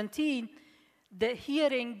 2017. The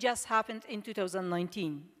hearing just happened in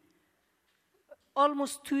 2019,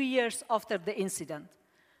 almost 2 years after the incident.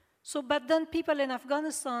 So, but then people in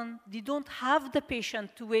Afghanistan, they don't have the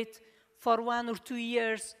patience to wait for 1 or 2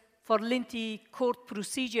 years for lengthy court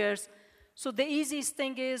procedures. So the easiest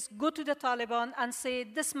thing is go to the Taliban and say,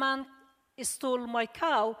 this man stole my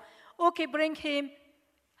cow. Okay, bring him.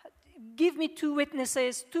 Give me 2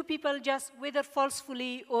 witnesses, 2 people just, whether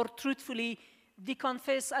falsely or truthfully, they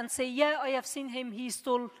confess and say, yeah, I have seen him, he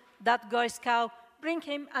stole that guy's cow. Bring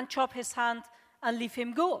him and chop his hand and leave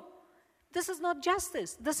him go. This is not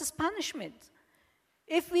justice, this is punishment.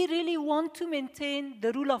 If we really want to maintain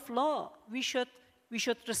the rule of law, we should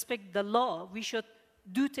respect the law. We should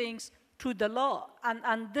do things through the law.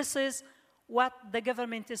 And this is what the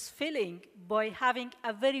government is feeling by having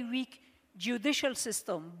a very weak judicial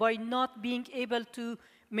system, by not being able to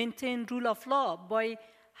maintain rule of law, by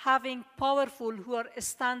having powerful who are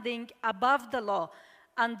standing above the law.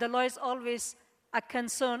 And the law is always a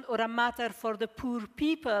concern or a matter for the poor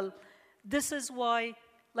people. This is why,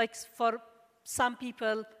 like for some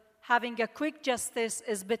people, having a quick justice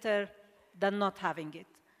is better than not having it.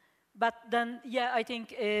 But then, yeah, I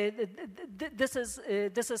think this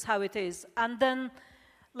is how it is. And then,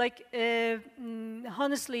 like,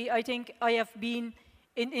 honestly, I think I have been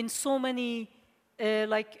in so many,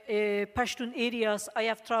 Pashtun areas. I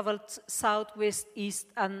have traveled south, west, east,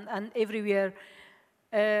 and everywhere.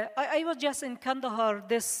 I was just in Kandahar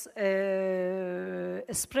this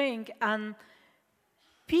spring, and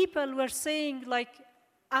people were saying, like,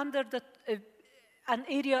 under an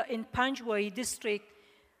area in Panjwai district,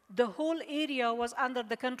 the whole area was under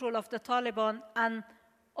the control of the Taliban, and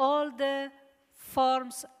all the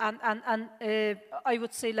farms and I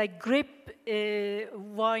would say like grape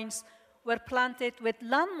vines were planted with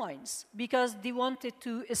landmines because they wanted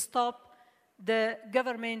to stop the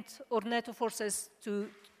government or NATO forces to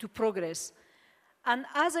progress. And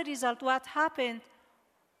as a result, what happened,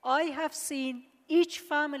 I have seen each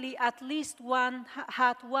family, at least one,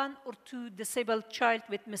 had 1 or 2 disabled child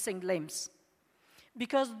with missing limbs.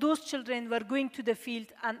 Because those children were going to the field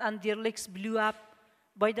and their legs blew up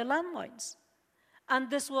by the landmines. And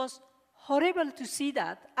this was horrible to see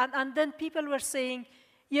that. And then people were saying,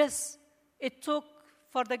 yes, it took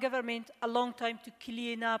for the government a long time to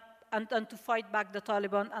clean up and to fight back the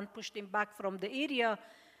Taliban and push them back from the area.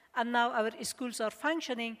 And now our schools are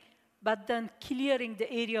functioning, but then clearing the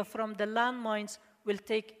area from the landmines will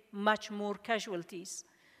take much more casualties.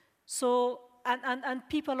 So, and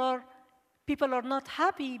people are not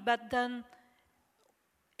happy, but then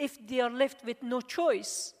if they are left with no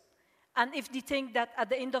choice, and if they think that at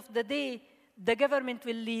the end of the day, the government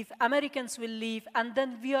will leave, Americans will leave, and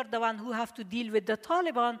then we are the one who have to deal with the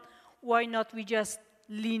Taliban, why not we just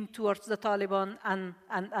lean towards the Taliban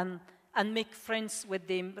and make friends with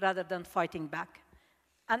them rather than fighting back?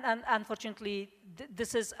 And unfortunately,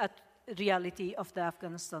 this is a reality of the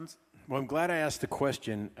Afghanistan. Well, I'm glad I asked the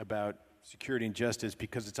question about security and justice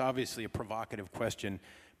because it's obviously a provocative question,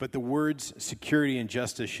 but the words security and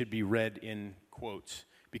justice should be read in quotes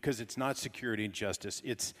because it's not security and justice.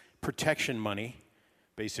 It's protection money,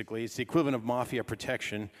 basically. It's the equivalent of mafia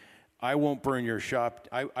protection. I won't burn your shop.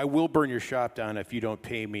 I will burn your shop down if you don't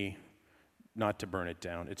pay me not to burn it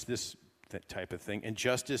down. It's this type of thing. And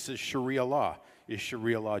justice is Sharia law. Is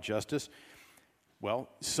Sharia law justice? Well,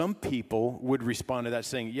 some people would respond to that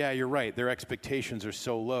saying, yeah, you're right. Their expectations are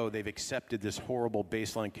so low. They've accepted this horrible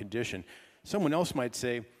baseline condition. Someone else might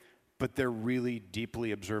say, but they're really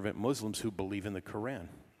deeply observant Muslims who believe in the Quran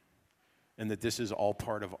and that this is all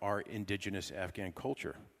part of our indigenous Afghan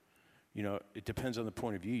culture. You know, it depends on the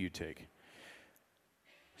point of view you take.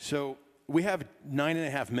 So we have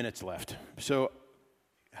 9.5 minutes left. So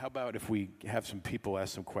how about if we have some people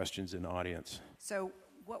ask some questions in the audience? So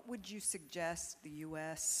what would you suggest the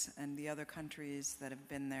U.S. and the other countries that have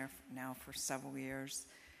been there now for several years,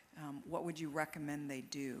 what would you recommend they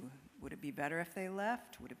do? Would it be better if they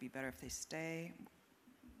left? Would it be better if they stay?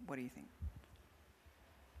 What do you think?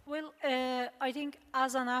 Well, I think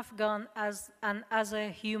as an Afghan, as a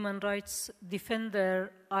human rights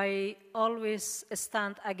defender, I always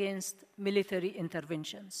stand against military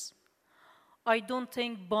interventions. I don't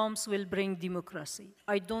think bombs will bring democracy.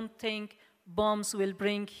 I don't think bombs will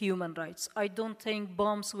bring human rights. I don't think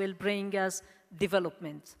bombs will bring us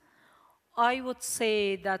development. I would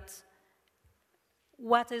say that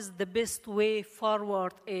what is the best way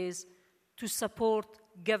forward is to support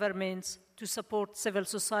governments, to support civil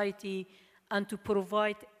society, and to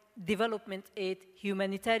provide development aid,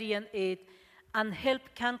 humanitarian aid, and help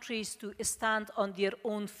countries to stand on their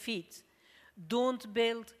own feet. Don't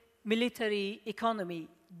build military economy.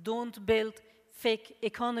 Don't build fake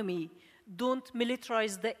economy. Don't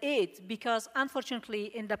militarize the aid, because unfortunately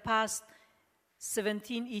in the past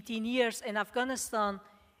 17, 18 years in Afghanistan,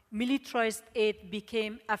 militarized aid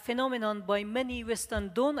became a phenomenon by many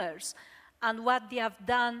Western donors. And what they have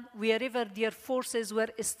done, wherever their forces were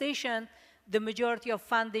stationed, the majority of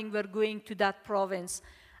funding were going to that province.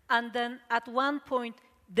 And then at one point,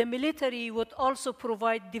 the military would also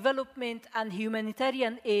provide development and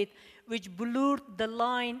humanitarian aid, which blurred the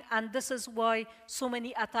line, and this is why so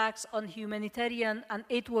many attacks on humanitarian and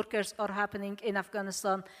aid workers are happening in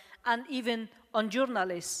Afghanistan, and even on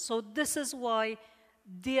journalists. So this is why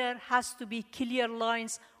there has to be clear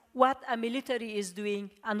lines what a military is doing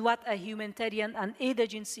and what a humanitarian and aid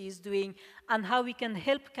agency is doing, and how we can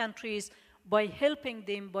help countries by helping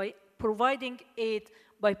them, by providing aid,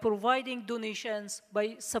 by providing donations,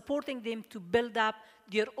 by supporting them to build up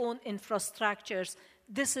their own infrastructures.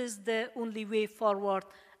 This is the only way forward.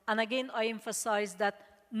 And again, I emphasize that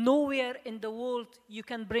nowhere in the world you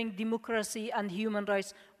can bring democracy and human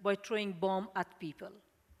rights by throwing bomb at people.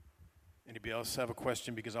 Anybody else have a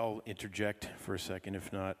question? Because I'll interject for a second.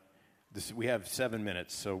 If not, we have 7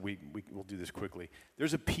 minutes, so we'll do this quickly.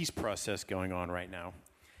 There's a peace process going on right now.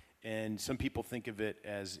 And some people think of it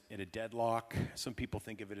as in a deadlock. Some people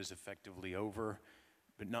think of it as effectively over,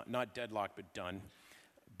 but not deadlock, but done.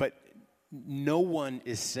 But no one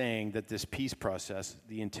is saying that this peace process,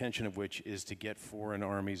 the intention of which is to get foreign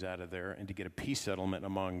armies out of there and to get a peace settlement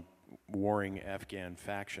among warring Afghan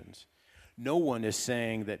factions. No one is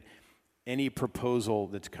saying that any proposal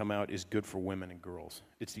that's come out is good for women and girls.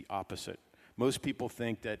 It's the opposite. Most people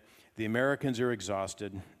think that the Americans are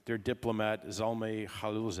exhausted. Their diplomat, Zalmay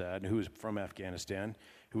Khalilzad, who is from Afghanistan,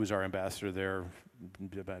 who was our ambassador there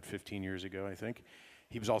about 15 years ago, I think.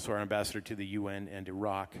 He was also our ambassador to the UN and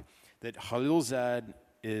Iraq. That Khalilzad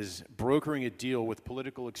is brokering a deal with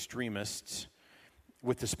political extremists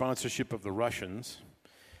with the sponsorship of the Russians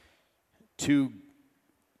to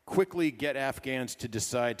quickly get Afghans to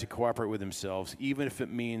decide to cooperate with themselves, even if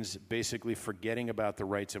it means basically forgetting about the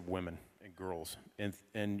rights of women and girls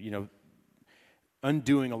and you know,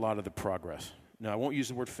 undoing a lot of the progress. Now, I won't use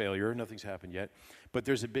the word failure. Nothing's happened yet. But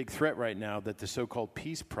there's a big threat right now that the so-called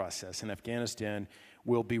peace process in Afghanistan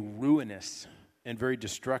will be ruinous and very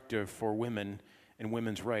destructive for women and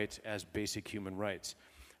women's rights as basic human rights.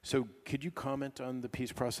 So could you comment on the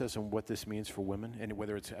peace process and what this means for women and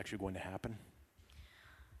whether it's actually going to happen?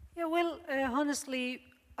 Yeah, well, honestly,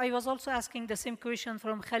 I was also asking the same question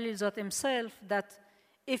from Khalilzad himself, that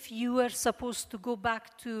if you were supposed to go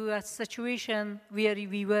back to a situation where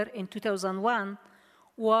we were in 2001,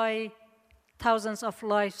 why thousands of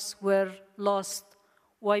lives were lost,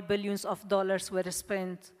 why billions of dollars were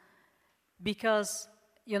spent? Because,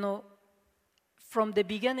 you know, from the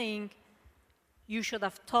beginning, you should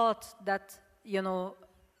have thought that, you know,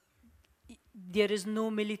 there is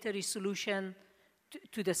no military solution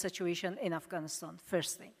to the situation in Afghanistan,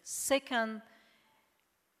 first thing. Second,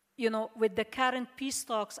 you know, with the current peace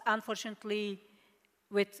talks, unfortunately,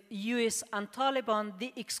 with US and Taliban,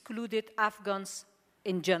 they excluded Afghans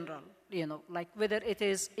in general, you know, like whether it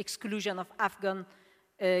is exclusion of Afghan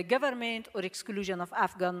government or exclusion of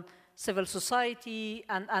Afghan civil society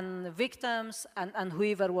and victims and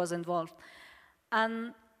whoever was involved.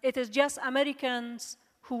 And it is just Americans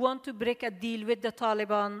who want to break a deal with the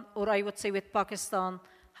Taliban, or I would say with Pakistan,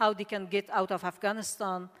 how they can get out of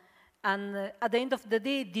Afghanistan. And at the end of the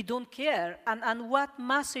day, they don't care. And what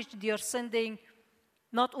message they are sending,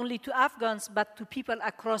 not only to Afghans, but to people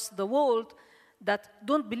across the world, that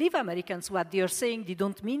don't believe Americans what they are saying, they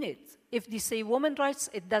don't mean it. If they say women's rights,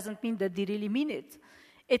 it doesn't mean that they really mean it.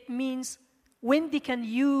 It means when they can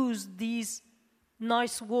use these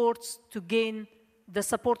nice words to gain the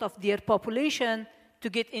support of their population to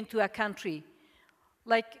get into a country.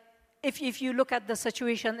 Like, if you look at the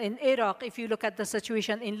situation in Iraq, if you look at the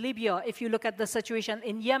situation in Libya, if you look at the situation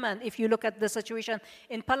in Yemen, if you look at the situation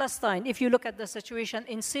in Palestine, if you look at the situation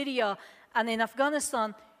in Syria and in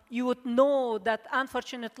Afghanistan, you would know that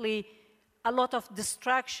unfortunately a lot of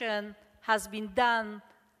destruction has been done,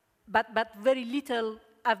 but very little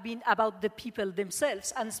have been about the people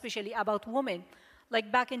themselves, and especially about women.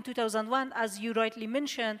 Like back in 2001, as you rightly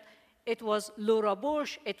mentioned, it was Laura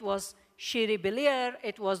Bush, it was Sherry Blair,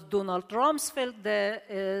 it was Donald Rumsfeld,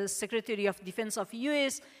 the Secretary of Defense of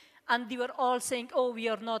US, and they were all saying, oh, we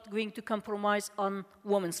are not going to compromise on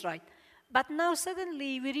women's rights. But now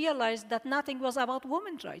suddenly we realized that nothing was about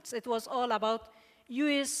women's rights. It was all about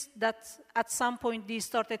US, that at some point they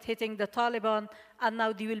started hitting the Taliban, and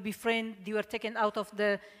now they will be framed. They were taken out of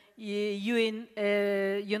the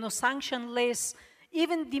UN sanction list.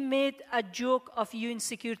 Even they made a joke of UN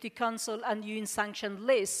Security Council and UN sanction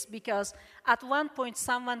lists, because at one point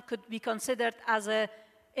someone could be considered as an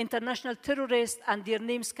international terrorist and their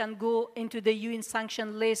names can go into the UN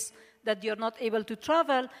sanction list that they are not able to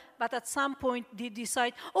travel, but at some point they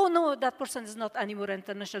decide, oh no, that person is not anymore an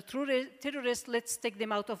international terrorist, let's take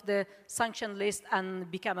them out of the sanction list and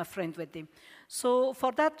become a friend with them. So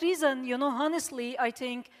for that reason, honestly, I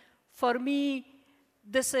think for me,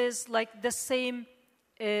 this is like the same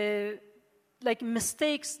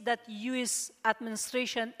mistakes that US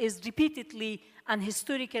administration is repeatedly and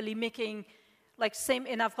historically making, like same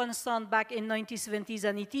in Afghanistan back in 1970s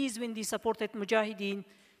and 80s when they supported Mujahideen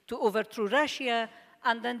to overthrow Russia,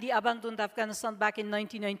 and then they abandoned Afghanistan back in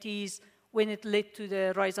 1990s when it led to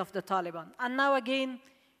the rise of the Taliban. And now again,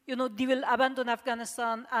 they will abandon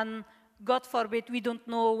Afghanistan, and God forbid, we don't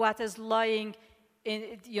know what is lying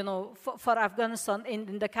in, for Afghanistan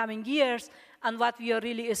in the coming years, and what we are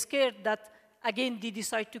really scared that, again, they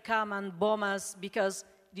decide to come and bomb us because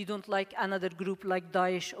they don't like another group like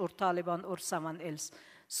Daesh or Taliban or someone else.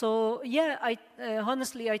 So, yeah,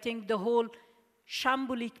 honestly, I think the whole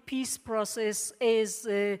shambolic peace process is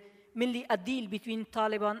mainly a deal between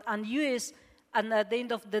Taliban and US, and at the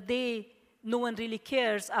end of the day, no one really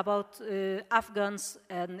cares about Afghans,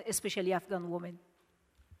 and especially Afghan women.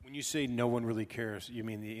 When you say no one really cares, you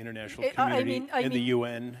mean the international community, the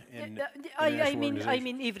UN, and I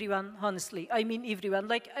mean everyone, honestly. I mean everyone.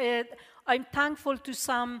 Like, I'm thankful to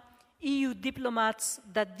some EU diplomats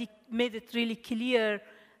that made it really clear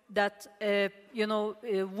that,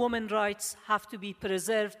 women's rights have to be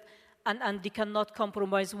preserved, and they cannot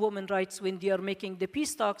compromise women's rights when they are making the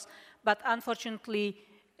peace talks. But unfortunately,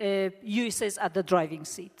 US is at the driving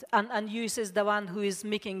seat, and US is the one who is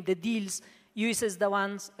making the deals. US is the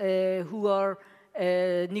ones who are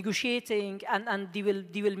negotiating, and they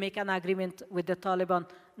will make an agreement with the Taliban,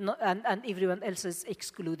 and everyone else is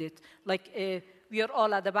excluded. Like, we are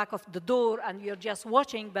all at the back of the door, and we are just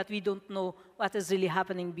watching, but we don't know what is really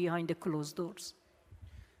happening behind the closed doors.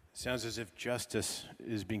 Sounds as if justice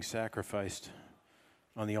is being sacrificed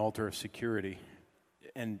on the altar of security,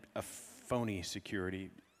 and a phony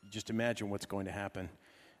security. Just imagine what's going to happen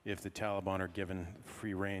if the Taliban are given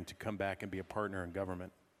free rein to come back and be a partner in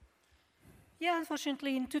government. Yeah,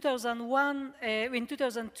 unfortunately, in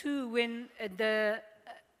 2002, when the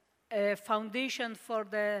foundation for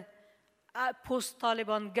the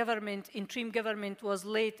post-Taliban government, interim government, was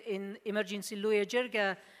laid in emergency Loya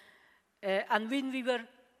Jirga, and when we were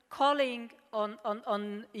calling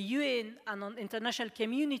on UN and on international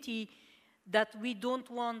community that we don't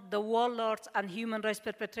want the warlords and human rights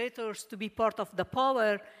perpetrators to be part of the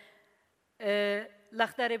power,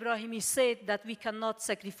 Lakhdar Ibrahimi said that we cannot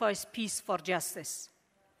sacrifice peace for justice.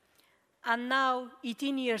 And now,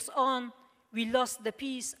 18 years on, we lost the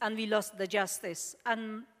peace and we lost the justice.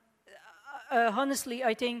 And honestly,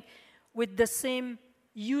 I think with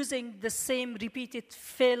using the same repeated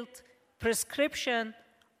failed prescription,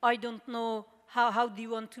 I don't know how do you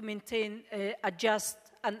want to maintain a just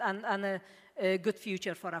and a good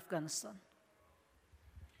future for Afghanistan.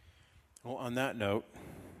 Well, on that note,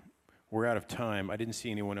 we're out of time. I didn't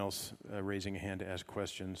see anyone else raising a hand to ask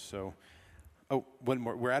questions. So, one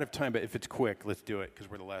more. We're out of time, but if it's quick, let's do it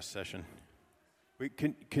because we're the last session. Wait,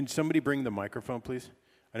 can somebody bring the microphone, please?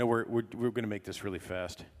 I know we're going to make this really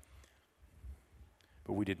fast,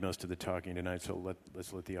 but we did most of the talking tonight, so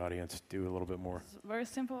let's let the audience do a little bit more. Very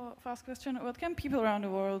simple, fast question. What can people around the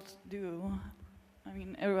world do? I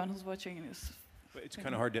mean, everyone who's watching is... It's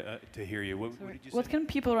kind of hard to hear you. What did you say? What can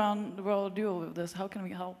people around the world do with this? How can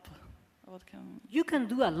we help? You can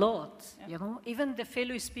do a lot, Even the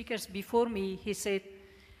fellow speakers before me, he said,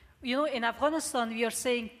 in Afghanistan, we are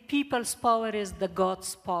saying people's power is the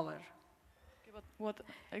God's power. Okay, but what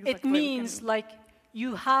exactly it means, like,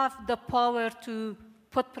 you have the power to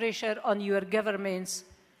put pressure on your governments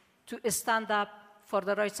to stand up for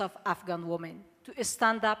the rights of Afghan women, to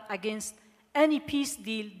stand up against any peace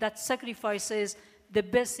deal that sacrifices the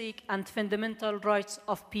basic and fundamental rights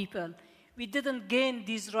of people. We didn't gain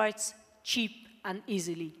these rights cheap and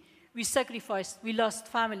easily. We sacrificed, we lost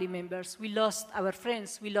family members, we lost our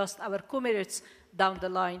friends, we lost our comrades down the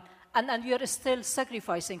line, and we are still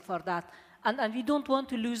sacrificing for that. And we don't want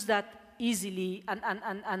to lose that easily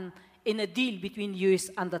and in a deal between US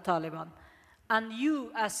and the Taliban. And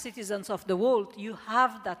you, as citizens of the world, you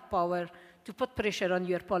have that power to put pressure on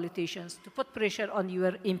your politicians, to put pressure on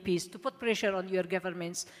your MPs, to put pressure on your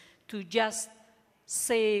governments, to just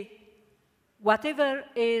say whatever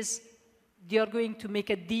is they are going to make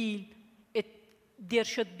a deal, there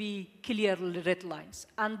should be clear red lines.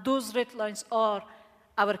 And those red lines are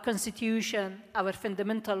our Constitution, our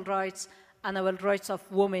fundamental rights, and our rights of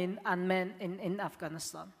women and men in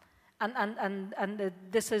Afghanistan. And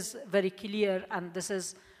this is very clear, and this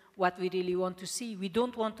is what we really want to see. We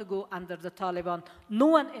don't want to go under the Taliban. No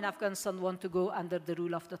one in Afghanistan wants to go under the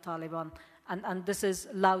rule of the Taliban. And this is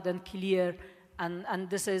loud and clear, and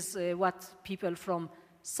this is what people from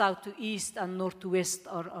south to east and north to west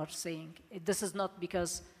are saying. This is not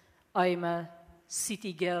because I'm a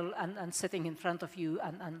city girl and sitting in front of you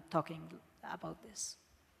and talking about this.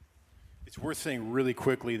 It's worth saying really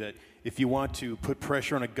quickly that if you want to put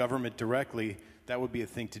pressure on a government directly, that would be a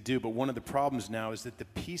thing to do. But one of the problems now is that the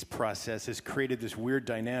peace process has created this weird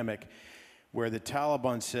dynamic where the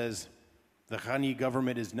Taliban says the Ghani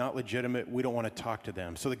government is not legitimate, we don't want to talk to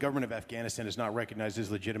them. So the government of Afghanistan is not recognized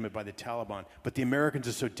as legitimate by the Taliban. But the Americans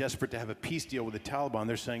are so desperate to have a peace deal with the Taliban,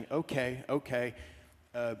 they're saying, okay,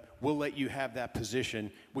 we'll let you have that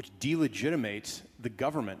position, which delegitimates the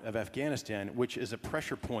government of Afghanistan, which is a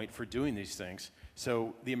pressure point for doing these things.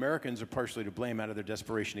 So the Americans are partially to blame out of their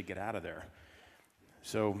desperation to get out of there.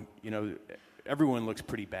 So, everyone looks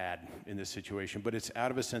pretty bad in this situation, but it's out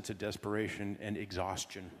of a sense of desperation and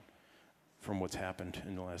exhaustion from what's happened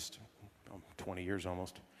in the last 20 years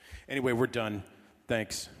almost. Anyway, we're done.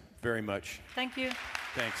 Thanks very much. Thank you.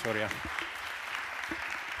 Thanks, Horia.